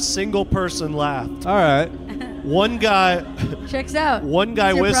 Not a single person laughed. All right. One guy Checks out. One guy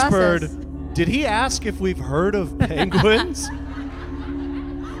It's your whispered, process. "Did he ask if we've heard of penguins?"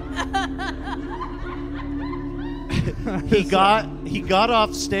 He got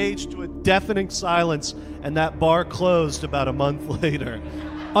off stage to a deafening silence, and that bar closed about a month later.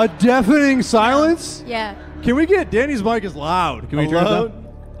 A deafening silence? Yeah. Can we get Danny's mic is loud? Can we turn it down?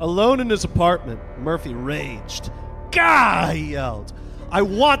 Alone in his apartment, Murphy raged. Gah! He yelled. I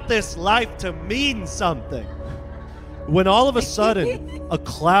want this life to mean something. When all of a sudden, a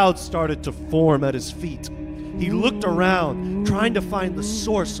cloud started to form at his feet. He looked around, trying to find the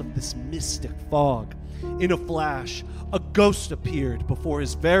source of this mystic fog. In a flash, a ghost appeared before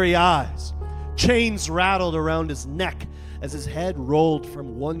his very eyes. Chains rattled around his neck as his head rolled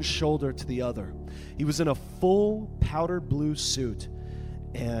from one shoulder to the other. He was in a full powdered blue suit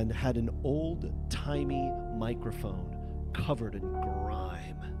and had an old-timey microphone covered in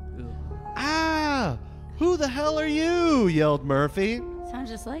grime. Ah! Who the hell are you? Yelled Murphy. Sounds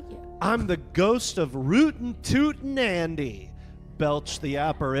just like you. I'm the ghost of Rootin' Tootin' Andy, belched the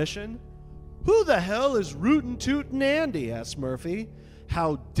apparition. Who the hell is Rootin' Tootin' Andy? Asked Murphy.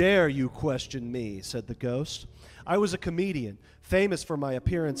 How dare you question me, said the ghost. I was a comedian, famous for my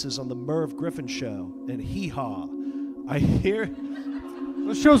appearances on the Merv Griffin Show and Hee Haw. I hear...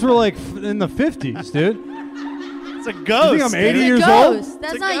 Those shows were like in the 50s, dude. It's a ghost. You think I'm 80 man. years It's a old? ghost.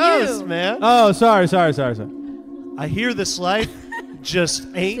 That's It's a not ghost, you. man. Oh, sorry. I hear this life just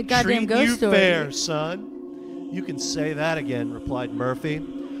ain't goddamn treating ghost you story. fair, son. You can say that again, replied Murphy.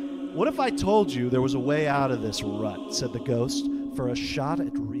 What if I told you there was a way out of this rut, said the ghost, for a shot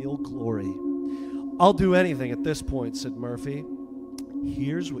at real glory. I'll do anything at this point, said Murphy.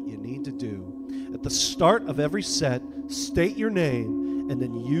 Here's what you need to do. At the start of every set, state your name and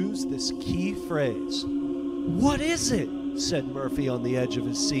then use this key phrase. What is it? Said Murphy on the edge of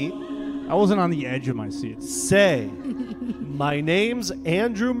his seat. I wasn't on the edge of my seat. Say, my name's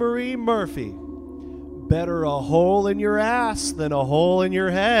Andrew Marie Murphy. Better a hole in your ass than a hole in your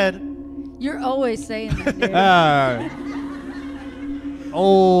head. You're always saying that, dude.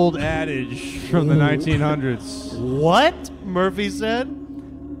 Old adage from the 1900s. What? Murphy said.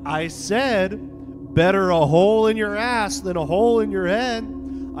 I said, better a hole in your ass than a hole in your head.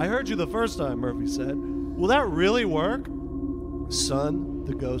 I heard you the first time, Murphy said. Will that really work? Son,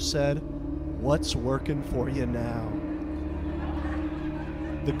 the ghost said, what's working for you now?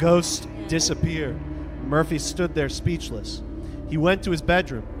 The ghost disappeared. Murphy stood there speechless. He went to his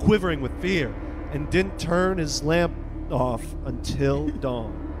bedroom, quivering with fear, and didn't turn his lamp off until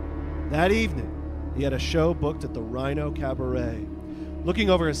dawn. That evening, he had a show booked at the Rhino Cabaret. Looking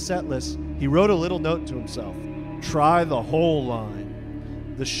over his set list, he wrote a little note to himself. Try the whole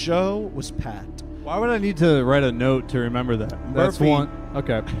line. The show was packed. Why would I need to write a note to remember that? That's Murphy- one.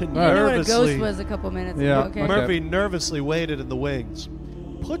 Okay. You know what a Nervously- ghost was a couple minutes Yeah. ago, okay? Okay. Murphy nervously waited in the wings.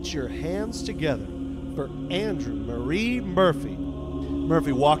 Put your hands together for Andrew Marie Murphy.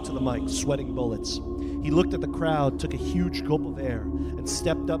 Murphy walked to the mic, sweating bullets. He looked at the crowd, took a huge gulp of air, and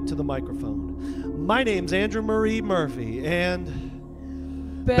stepped up to the microphone. My name's Andrew Marie Murphy,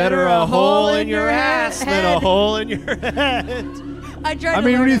 and better a hole in your ass than a hole in your head. I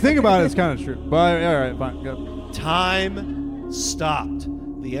mean, when you think about it, it's kind of true. But all right, fine. Go. Time stopped.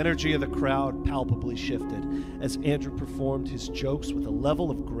 The energy of the crowd palpably shifted as Andrew performed his jokes with a level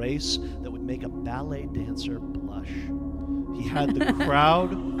of grace that would make a ballet dancer blush. He had the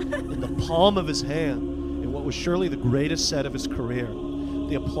crowd in the palm of his hand in what was surely the greatest set of his career.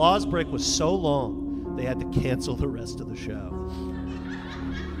 The applause break was so long, they had to cancel the rest of the show.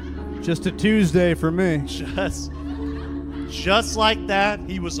 Just a Tuesday for me. Just like that,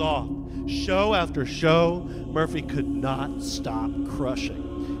 he was off. Show after show, Murphy could not stop crushing.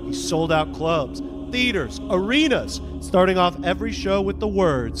 He sold out clubs, theaters, arenas, starting off every show with the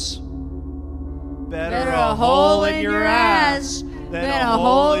words, better a hole in your ass than a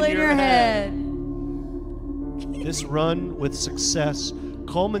hole in your head. This run with success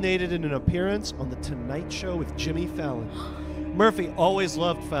culminated in an appearance on The Tonight Show with Jimmy Fallon. Murphy always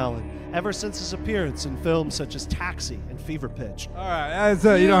loved Fallon, ever since his appearance in films such as Taxi and Fever Pitch. All right,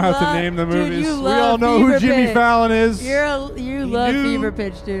 you don't have to name the movies. Dude, we all know who Jimmy Fallon is. You love Fever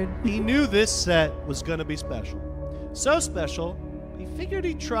Pitch, dude. He knew this set was going to be special. So special, he figured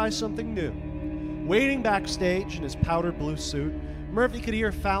he'd try something new. Waiting backstage in his powder blue suit, Murphy could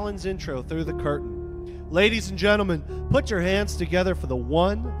hear Fallon's intro through the curtain. Ladies and gentlemen, put your hands together for the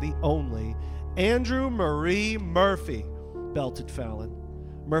one, the only, Andrew Marie Murphy, belted Fallon.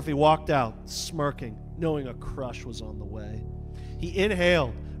 Murphy walked out, smirking, knowing a crush was on the way. He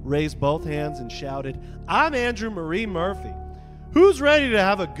inhaled, raised both hands, and shouted, I'm Andrew Marie Murphy. Who's ready to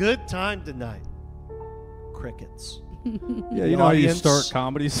have a good time tonight? Crickets. Yeah, you know how you start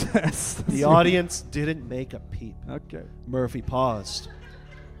comedy sets. The audience didn't make a peep. Okay. Murphy paused.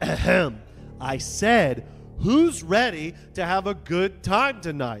 Ahem. I said, who's ready to have a good time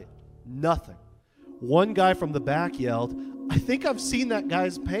tonight? Nothing. One guy from the back yelled, I think I've seen that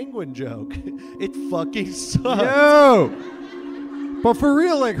guy's penguin joke. It fucking sucks. Yo! But for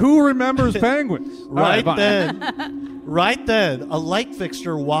real, like, who remembers penguins? Right then, a light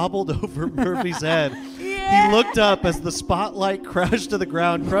fixture wobbled over Murphy's head. Yeah. He looked up as the spotlight crashed to the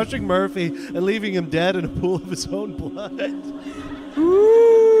ground, crushing Murphy and leaving him dead in a pool of his own blood.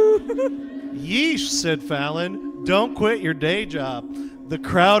 Yeesh, said Fallon. Don't quit your day job. The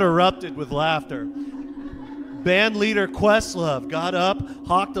crowd erupted with laughter. Band leader Questlove got up,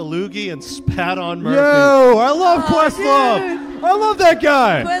 hawked a loogie, and spat on Murphy. Yo, I love Questlove. I love that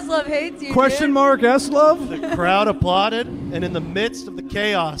guy. Questlove hates you. Question mark S love? The crowd applauded, and in the midst of the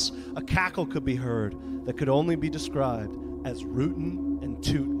chaos, a cackle could be heard that could only be described as rootin' and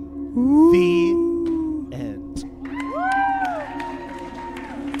tootin'. The end.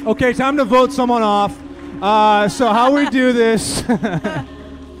 Okay, time to vote someone off. So how we do this?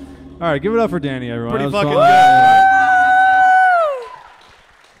 All right, give it up for Danny, everyone. Pretty That was fucking fun. good, right?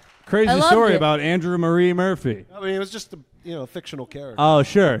 I Crazy loved story it. about Andrew Marie Murphy. I mean, it was just a fictional character. Oh,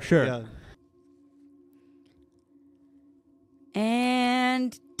 sure. Yeah.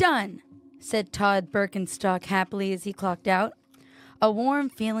 And done, said Todd Birkenstock happily as he clocked out. A warm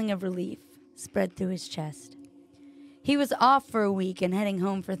feeling of relief spread through his chest. He was off for a week and heading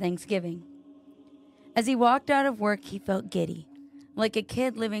home for Thanksgiving. As he walked out of work, he felt giddy, like a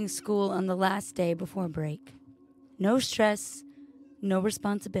kid leaving school on the last day before break. No stress, no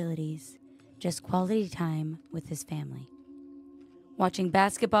responsibilities, just quality time with his family. Watching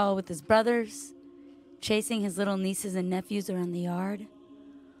basketball with his brothers, chasing his little nieces and nephews around the yard,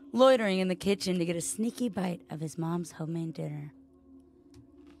 loitering in the kitchen to get a sneaky bite of his mom's homemade dinner.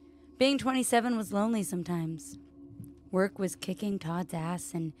 Being 27 was lonely sometimes. Work was kicking Todd's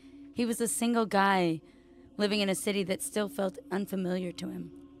ass, and he was a single guy living in a city that still felt unfamiliar to him.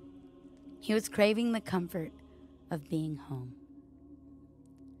 He was craving the comfort of being home.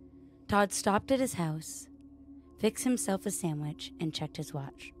 Todd stopped at his house, fixed himself a sandwich, and checked his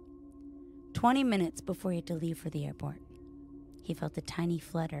watch. 20 minutes before he had to leave for the airport, he felt a tiny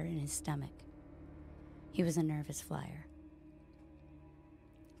flutter in his stomach. He was a nervous flyer.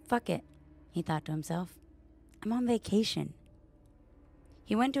 Fuck it, he thought to himself. I'm on vacation.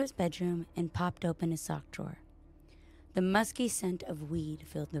 He went to his bedroom and popped open his sock drawer. The musky scent of weed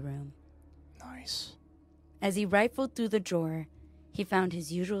filled the room. Nice. As he rifled through the drawer, he found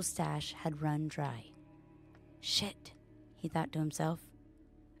his usual stash had run dry. Shit, he thought to himself.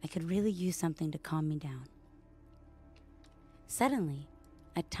 I could really use something to calm me down. Suddenly,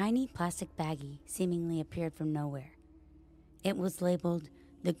 a tiny plastic baggie seemingly appeared from nowhere. It was labeled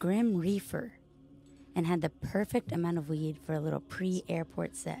the Grim Reefer and had the perfect amount of weed for a little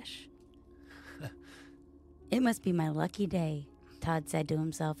pre-airport sesh. It must be my lucky day, Todd said to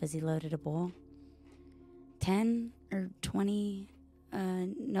himself as he loaded a bowl. 10 or 20,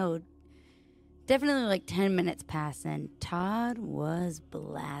 no, definitely like 10 minutes passed and Todd was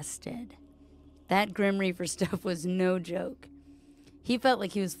blasted. That Grim Reaper stuff was no joke. He felt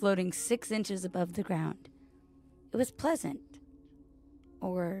like he was floating 6 inches above the ground. It was pleasant.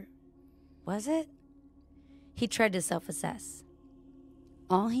 Or was it? He tried to self-assess.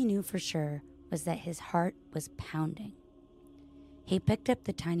 All he knew for sure was that his heart was pounding. He picked up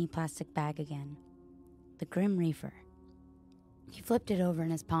the tiny plastic bag again. The Grim Reaper. He flipped it over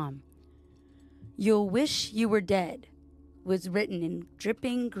in his palm. "You'll wish you were dead," was written in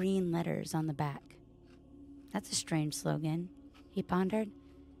dripping green letters on the back. That's a strange slogan, he pondered.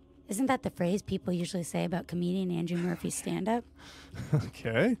 Isn't that the phrase people usually say about comedian Andrew Murphy's stand-up?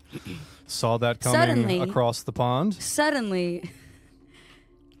 Okay. Saw that coming Suddenly- across the pond. Suddenly,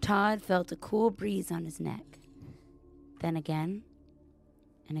 Todd felt a cool breeze on his neck. Then again,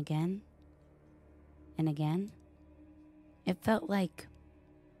 and again, and again. It felt like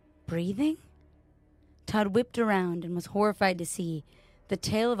breathing. Todd whipped around and was horrified to see the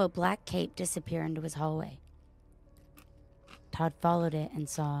tail of a black cape disappear into his hallway. Todd followed it and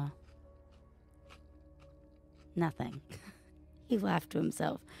saw nothing. He laughed to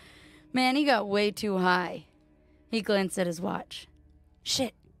himself. Man, he got way too high. He glanced at his watch.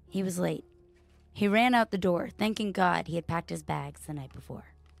 Shit, he was late. He ran out the door, thanking God he had packed his bags the night before.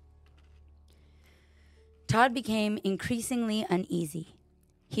 Todd became increasingly uneasy.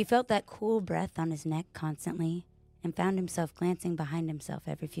 He felt that cool breath on his neck constantly and found himself glancing behind himself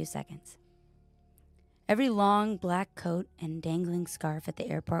every few seconds. Every long black coat and dangling scarf at the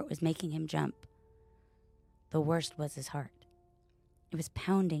airport was making him jump. The worst was his heart. It was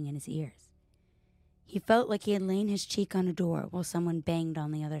pounding in his ears. He felt like he had lain his cheek on a door while someone banged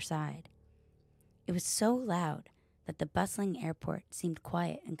on the other side. It was so loud that the bustling airport seemed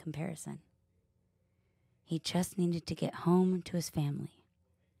quiet in comparison. He just needed to get home to his family.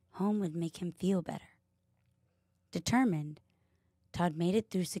 Home would make him feel better. Determined, Todd made it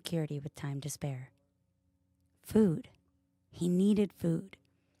through security with time to spare. Food. He needed food.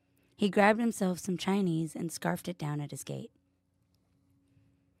 He grabbed himself some Chinese and scarfed it down at his gate.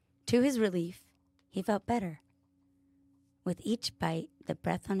 To his relief, he felt better. With each bite, the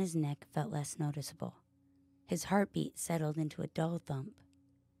breath on his neck felt less noticeable. His heartbeat settled into a dull thump.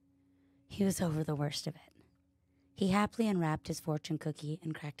 He was over the worst of it. He happily unwrapped his fortune cookie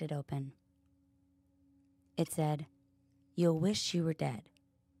and cracked it open. It said, "You'll wish you were dead."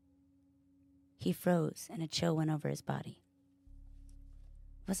 He froze and a chill went over his body.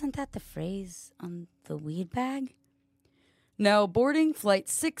 Wasn't that the phrase on the weed bag? Now boarding flight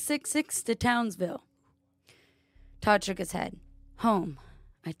 666 to Townsville. Todd shook his head. Home.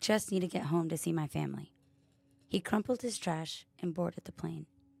 I just need to get home to see my family. He crumpled his trash and boarded the plane.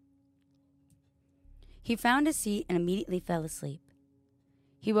 He found a seat and immediately fell asleep.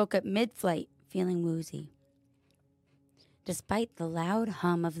 He woke up mid-flight, feeling woozy. Despite the loud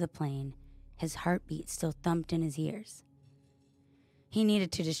hum of the plane, his heartbeat still thumped in his ears. He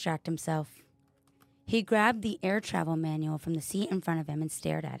needed to distract himself. He grabbed the air travel manual from the seat in front of him and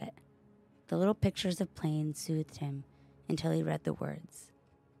stared at it. The little pictures of planes soothed him until he read the words.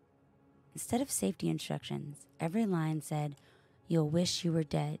 Instead of safety instructions, every line said, "You'll wish you were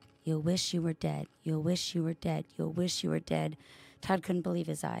dead. You'll wish you were dead. You'll wish you were dead. You'll wish you were dead." Todd couldn't believe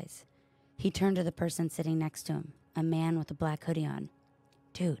his eyes. He turned to the person sitting next to him, a man with a black hoodie on.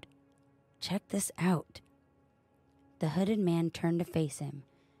 "Dude, check this out." The hooded man turned to face him,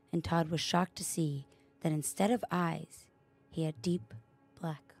 and Todd was shocked to see that instead of eyes, he had deep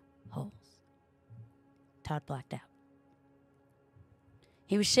black holes. Todd blacked out.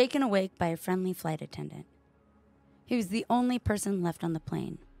 He was shaken awake by a friendly flight attendant. He was the only person left on the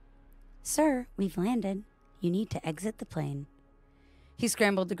plane. "Sir, we've landed. You need to exit the plane." He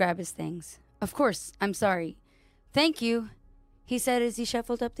scrambled to grab his things. "Of course, I'm sorry." "Thank you," he said as he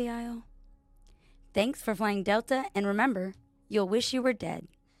shuffled up the aisle. "Thanks for flying Delta, and remember, you'll wish you were dead."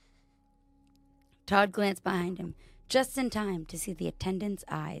 Todd glanced behind him, just in time to see the attendant's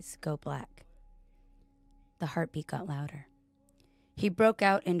eyes go black. The heartbeat got louder. He broke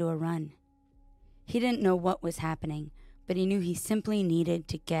out into a run. He didn't know what was happening, but he knew he simply needed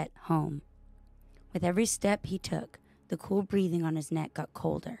to get home. With every step he took, the cool breathing on his neck got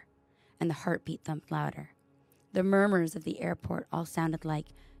colder, and the heartbeat thumped louder. The murmurs of the airport all sounded like,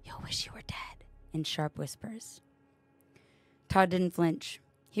 "You'll wish you were dead," in sharp whispers. Todd didn't flinch.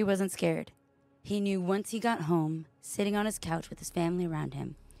 He wasn't scared. He knew once he got home, sitting on his couch with his family around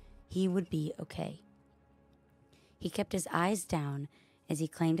him, he would be okay. He kept his eyes down as he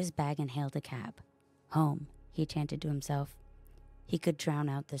claimed his bag and hailed a cab. Home. he chanted to himself. He could drown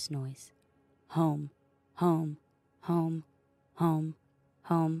out this noise. Home, home, home, home,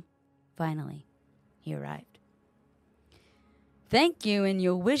 home. Finally, he arrived. "Thank you, and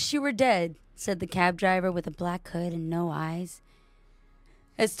you'll wish you were dead," said the cab driver with a black hood and no eyes.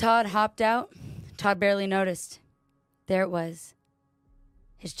 As Todd hopped out, Todd barely noticed. There it was,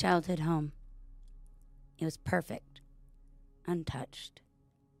 his childhood home. It was perfect, untouched,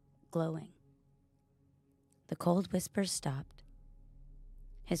 glowing. The cold whispers stopped.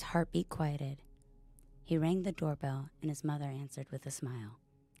 His heartbeat quieted. He rang the doorbell, and his mother answered with a smile,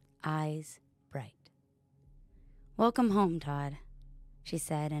 eyes bright. "Welcome home, Todd," she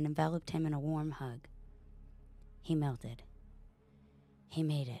said, and enveloped him in a warm hug. He melted. He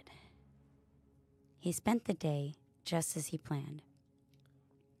made it. He spent the day just as he planned,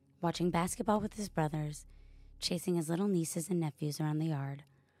 watching basketball with his brothers, chasing his little nieces and nephews around the yard,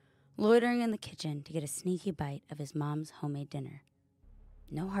 loitering in the kitchen to get a sneaky bite of his mom's homemade dinner.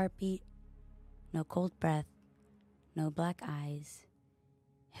 No heartbeat, no cold breath, no black eyes.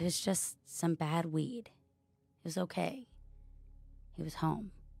 It was just some bad weed. It was okay. He was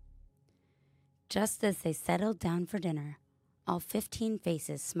home. Just as they settled down for dinner, all 15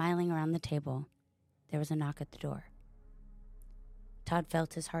 faces smiling around the table, there was a knock at the door. Todd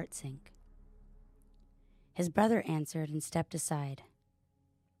felt his heart sink. His brother answered and stepped aside.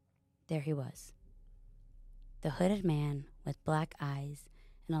 There he was, the hooded man with black eyes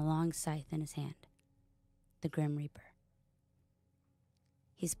and a long scythe in his hand, the Grim Reaper.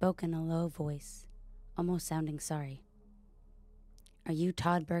 He spoke in a low voice, almost sounding sorry. "Are you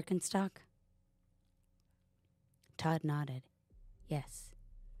Todd Birkenstock?" Todd nodded. "Yes."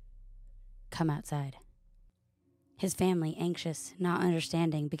 "Come outside." His family, anxious, not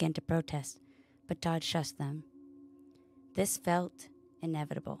understanding, began to protest, but Todd shushed them. This felt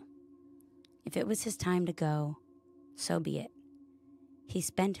inevitable. If it was his time to go, so be it. He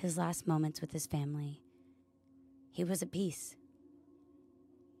spent his last moments with his family. He was at peace.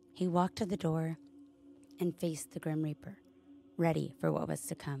 He walked to the door and faced the Grim Reaper, ready for what was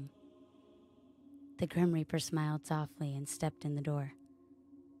to come. The Grim Reaper smiled softly and stepped in the door.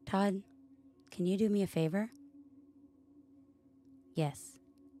 "Todd, can you do me a favor?" "Yes."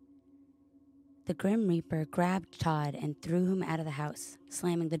 The Grim Reaper grabbed Todd and threw him out of the house,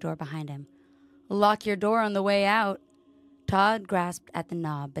 slamming the door behind him. "Lock your door on the way out." Todd grasped at the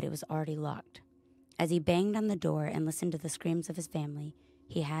knob, but it was already locked. As he banged on the door and listened to the screams of his family,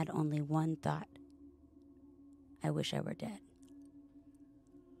 he had only one thought. "I wish I were dead."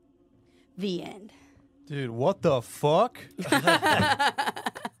 The end. Dude, what the fuck?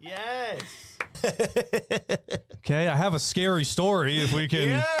 Yes. Okay, I have a scary story if we can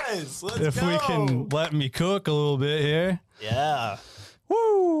Yes. Let's if go. we can let me cook a little bit here. Yeah.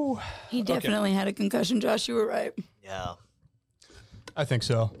 Woo! He definitely had a concussion, Josh. You were right. Yeah. I think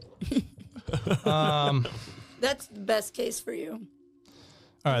so. That's the best case for you.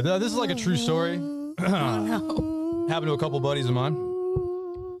 All right, this is like a true story. Oh, no. Happened to a couple buddies of mine.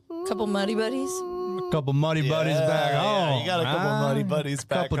 Couple muddy buddies. A couple muddy buddies back home. You got a couple muddy buddies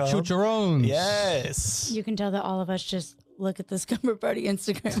back couple home. chicharrones. Yes. You can tell that all of us just look at the Scumber Party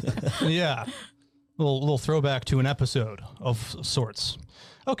Instagram. Yeah. Little throwback to an episode of sorts.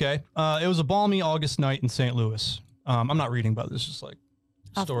 Okay. It was a balmy August night in St. Louis. I'm not reading about this, just like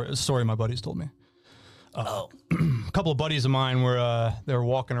a story my buddies told me. A couple of buddies of mine were they were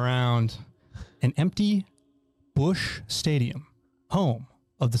walking around an empty Busch Stadium, home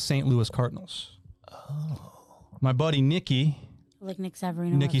of the St. Louis Cardinals. My buddy Nikki Like Nick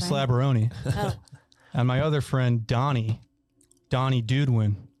Savarino. Nikki Slabaroni, Oh. and my other friend Donnie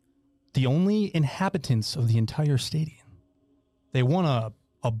Dudwin, the only inhabitants of the entire stadium. They won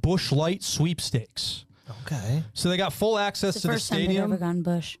a Busch Light sweepstakes. Okay. So they got full access It's to the the first time they've stadium. ever gone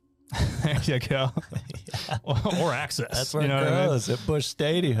Bush. There you go. Or access. That's where you know it what I mean? goes at Busch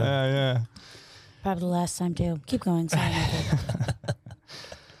Stadium. Yeah. Probably the last time, too. Keep going. Sorry, Michael.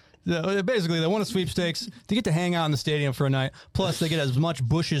 So basically, they won a sweepstakes to get to hang out in the stadium for a night. Plus, they get as much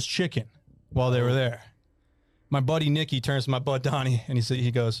Bush's chicken while they were there. My buddy Nicky turns to my bud Donnie, and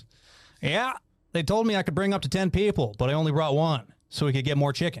he goes, "Yeah, they told me I could bring up to 10 people, but I only brought one, so we could get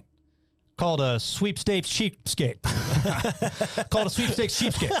more chicken. Called a sweepstakes cheapskate. Called a sweepstakes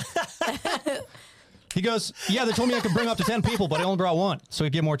cheapskate." He goes, "Yeah, they told me I could bring up to 10 people, but I only brought one, so we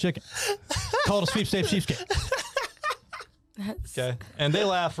could get more chicken. Called a sweepstakes cheapskate." Okay. And they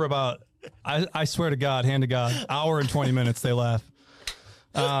laugh for about, I swear to God, hand to God, hour and 20 minutes they laugh.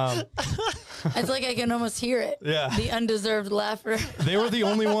 It's like I can almost hear it. Yeah. The undeserved laughter. They were the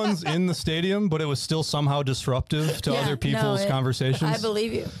only ones in the stadium, but it was still somehow disruptive to Yeah, other people's no, conversations. I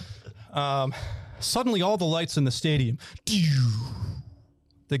believe you. Suddenly, all the lights in the stadium,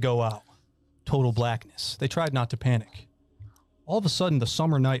 they go out. Total blackness. They tried not to panic. All of a sudden, the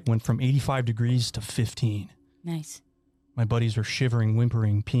summer night went from 85 degrees to 15. Nice. My buddies are shivering,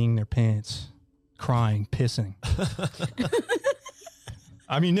 whimpering, peeing their pants, crying, pissing.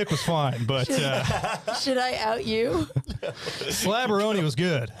 I mean, Nick was fine, but... Should I out you? Slabberoni was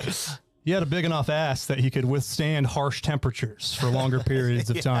good. He had a big enough ass that he could withstand harsh temperatures for longer periods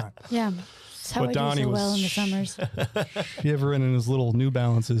of time. Yeah. That's how But I Donnie do so was well in the summers. shivering in his little New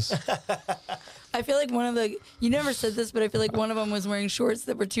Balances. I feel like one of the, you never said this, but I feel like one of them was wearing shorts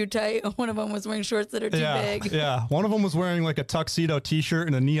that were too tight, and one of them was wearing shorts that are too big. Yeah. One of them was wearing like a tuxedo t-shirt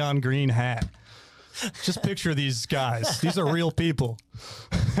and a neon green hat. Just picture these guys. These are real people.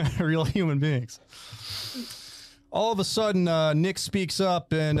 Real human beings. All of a sudden, Nick speaks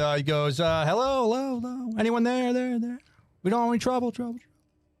up and he goes, hello. Anyone there? We don't want any trouble.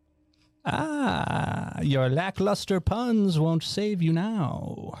 Your lackluster puns won't save you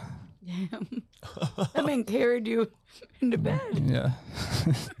now. Damn. That man carried you into bed. Yeah.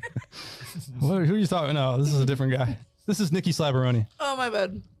 Who are you talking? No, this is a different guy. This is Nicky Slabberoni. Oh, my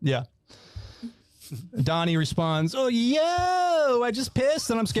bad. Yeah. Donnie responds, oh, yo, I just pissed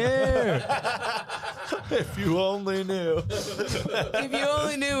and I'm scared. If you only knew. If you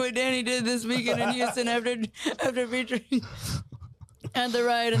only knew what Danny did this weekend in Houston after featuring at the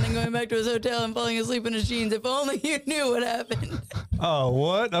ride and then going back to his hotel and falling asleep in his jeans. If only you knew what happened. Oh,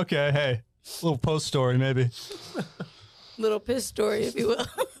 what? Okay, hey. Little post story, maybe. Little piss story, if you will.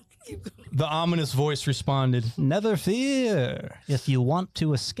 The ominous voice responded, never fear. If you want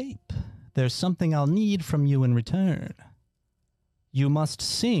to escape, there's something I'll need from you in return. You must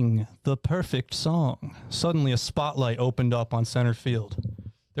sing the perfect song. Suddenly, a spotlight opened up on center field.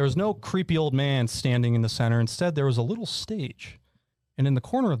 There was no creepy old man standing in the center. Instead, there was a little stage. And in the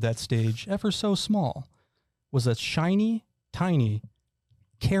corner of that stage, ever so small, was a shiny, tiny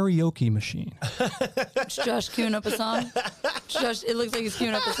karaoke machine. Is Josh queuing up a song? Josh, it looks like he's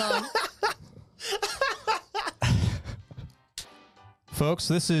queuing up a song. Folks,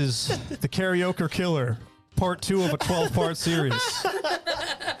 this is the Karaoke Killer, part 2 of a 12-part series.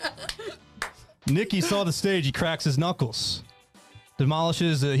 Nicky saw the stage. He cracks his knuckles. He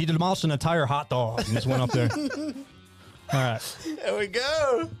demolished an entire hot dog and just went up there. All right. There we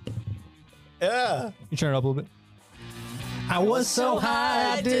go. Yeah. You turn it up a little bit. I was so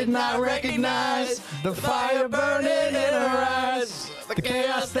high, I did not recognize the fire burning in her eyes, the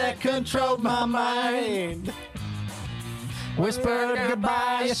chaos that controlled my mind. Whispered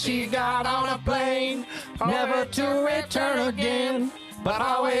goodbye as she got on a plane, never to return again, but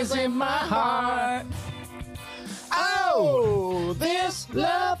always in my heart. Oh, this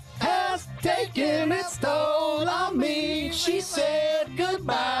love has taken its toll on me. She said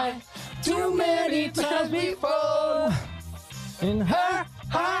goodbye too many times before, and her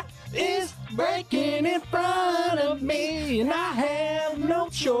heart is breaking in front of me, and I have no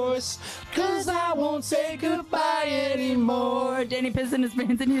choice, 'cause I won't say goodbye anymore. Danny pissed in his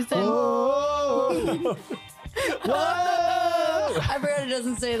pants in Houston. Whoa. Whoa. I forgot it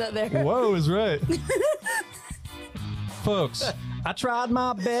doesn't say that there. Whoa is right. Folks, I tried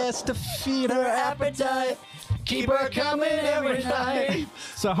my best to feed her appetite, Keep her coming every night.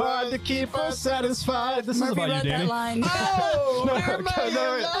 so hard to keep her satisfied. This Murphy is about read you, that Danny. line. Oh, No, remember okay,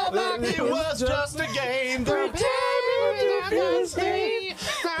 no, you love like it was just a game.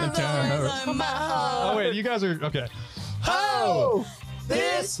 Oh, wait, you guys are, okay. Oh,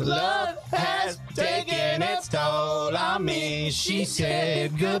 this love has taken its toll on me. She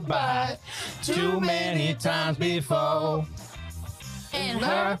said goodbye too many times before, And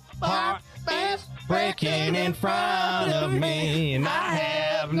her heart is breaking in front of me, and I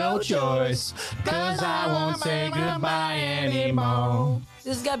have no choice, 'cause I won't say goodbye anymore.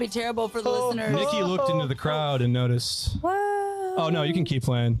 this has got to be terrible for the listeners. Nicky looked into the crowd and noticed. Whoa. Oh, no, you can keep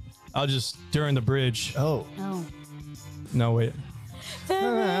playing. I'll just, during the bridge. Oh, Oh. No, wait.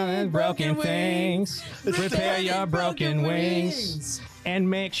 broken things, Repair your broken wings and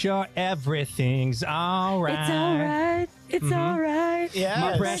make sure everything's all right. It's all right. It's all right. yeah.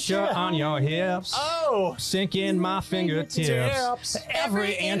 My pressure on your hips, Oh, sinking my fingertips,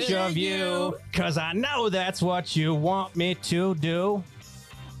 every inch of you, 'cause I know that's what you want me to do.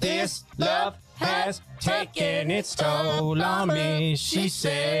 This love has taken its toll on me. She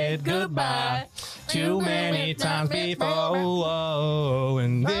said goodbye too many times before,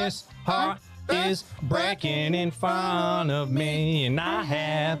 and this heart is breaking in front of me, and I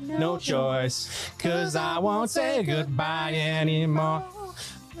have no choice, 'cause I won't say goodbye anymore.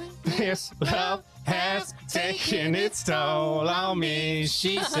 This love has taken its toll on me.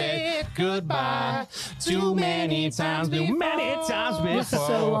 She said goodbye too many times before.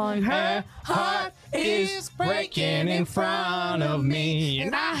 So long. Her heart is breaking in front of me,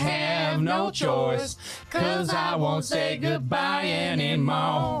 and I have no choice, 'cause I won't say goodbye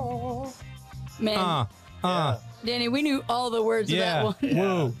anymore. Man, Danny, we knew all the words of that one.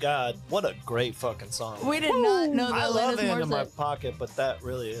 Yeah, God, what a great fucking song. We did not know that. I love Alanis Hand in My Morissette. Pocket, but that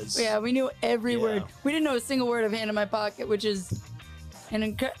really is. Yeah, we knew every Yeah. word. We didn't know a single word of Hand in My Pocket, which is an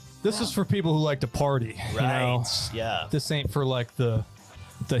incredible. This is for people who like to party. Right. You know? Yeah. This ain't for like the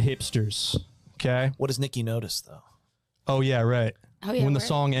hipsters. Okay. What does Nikki notice, though? Oh yeah, right. Oh, yeah, When the right.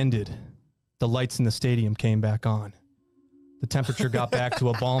 song ended, the lights in the stadium came back on. The temperature got back to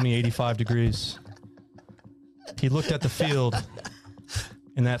a balmy 85 degrees. He looked at the field,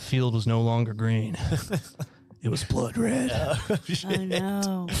 and that field was no longer green. It was blood red. Oh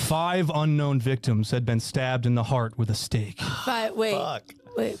no! 5 unknown victims had been stabbed in the heart with a stake. Wait. Fuck.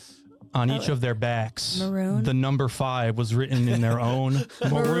 On each of their backs, Maroon? the number 5 was written in their own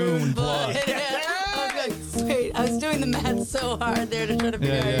maroon blood. I was like, wait, I was doing the math so hard there to try to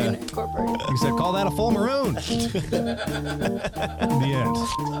figure out how you're going to incorporate it. He said, call that a full maroon. The end.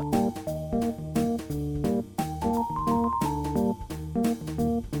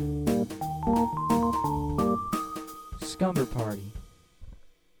 Scumber Party.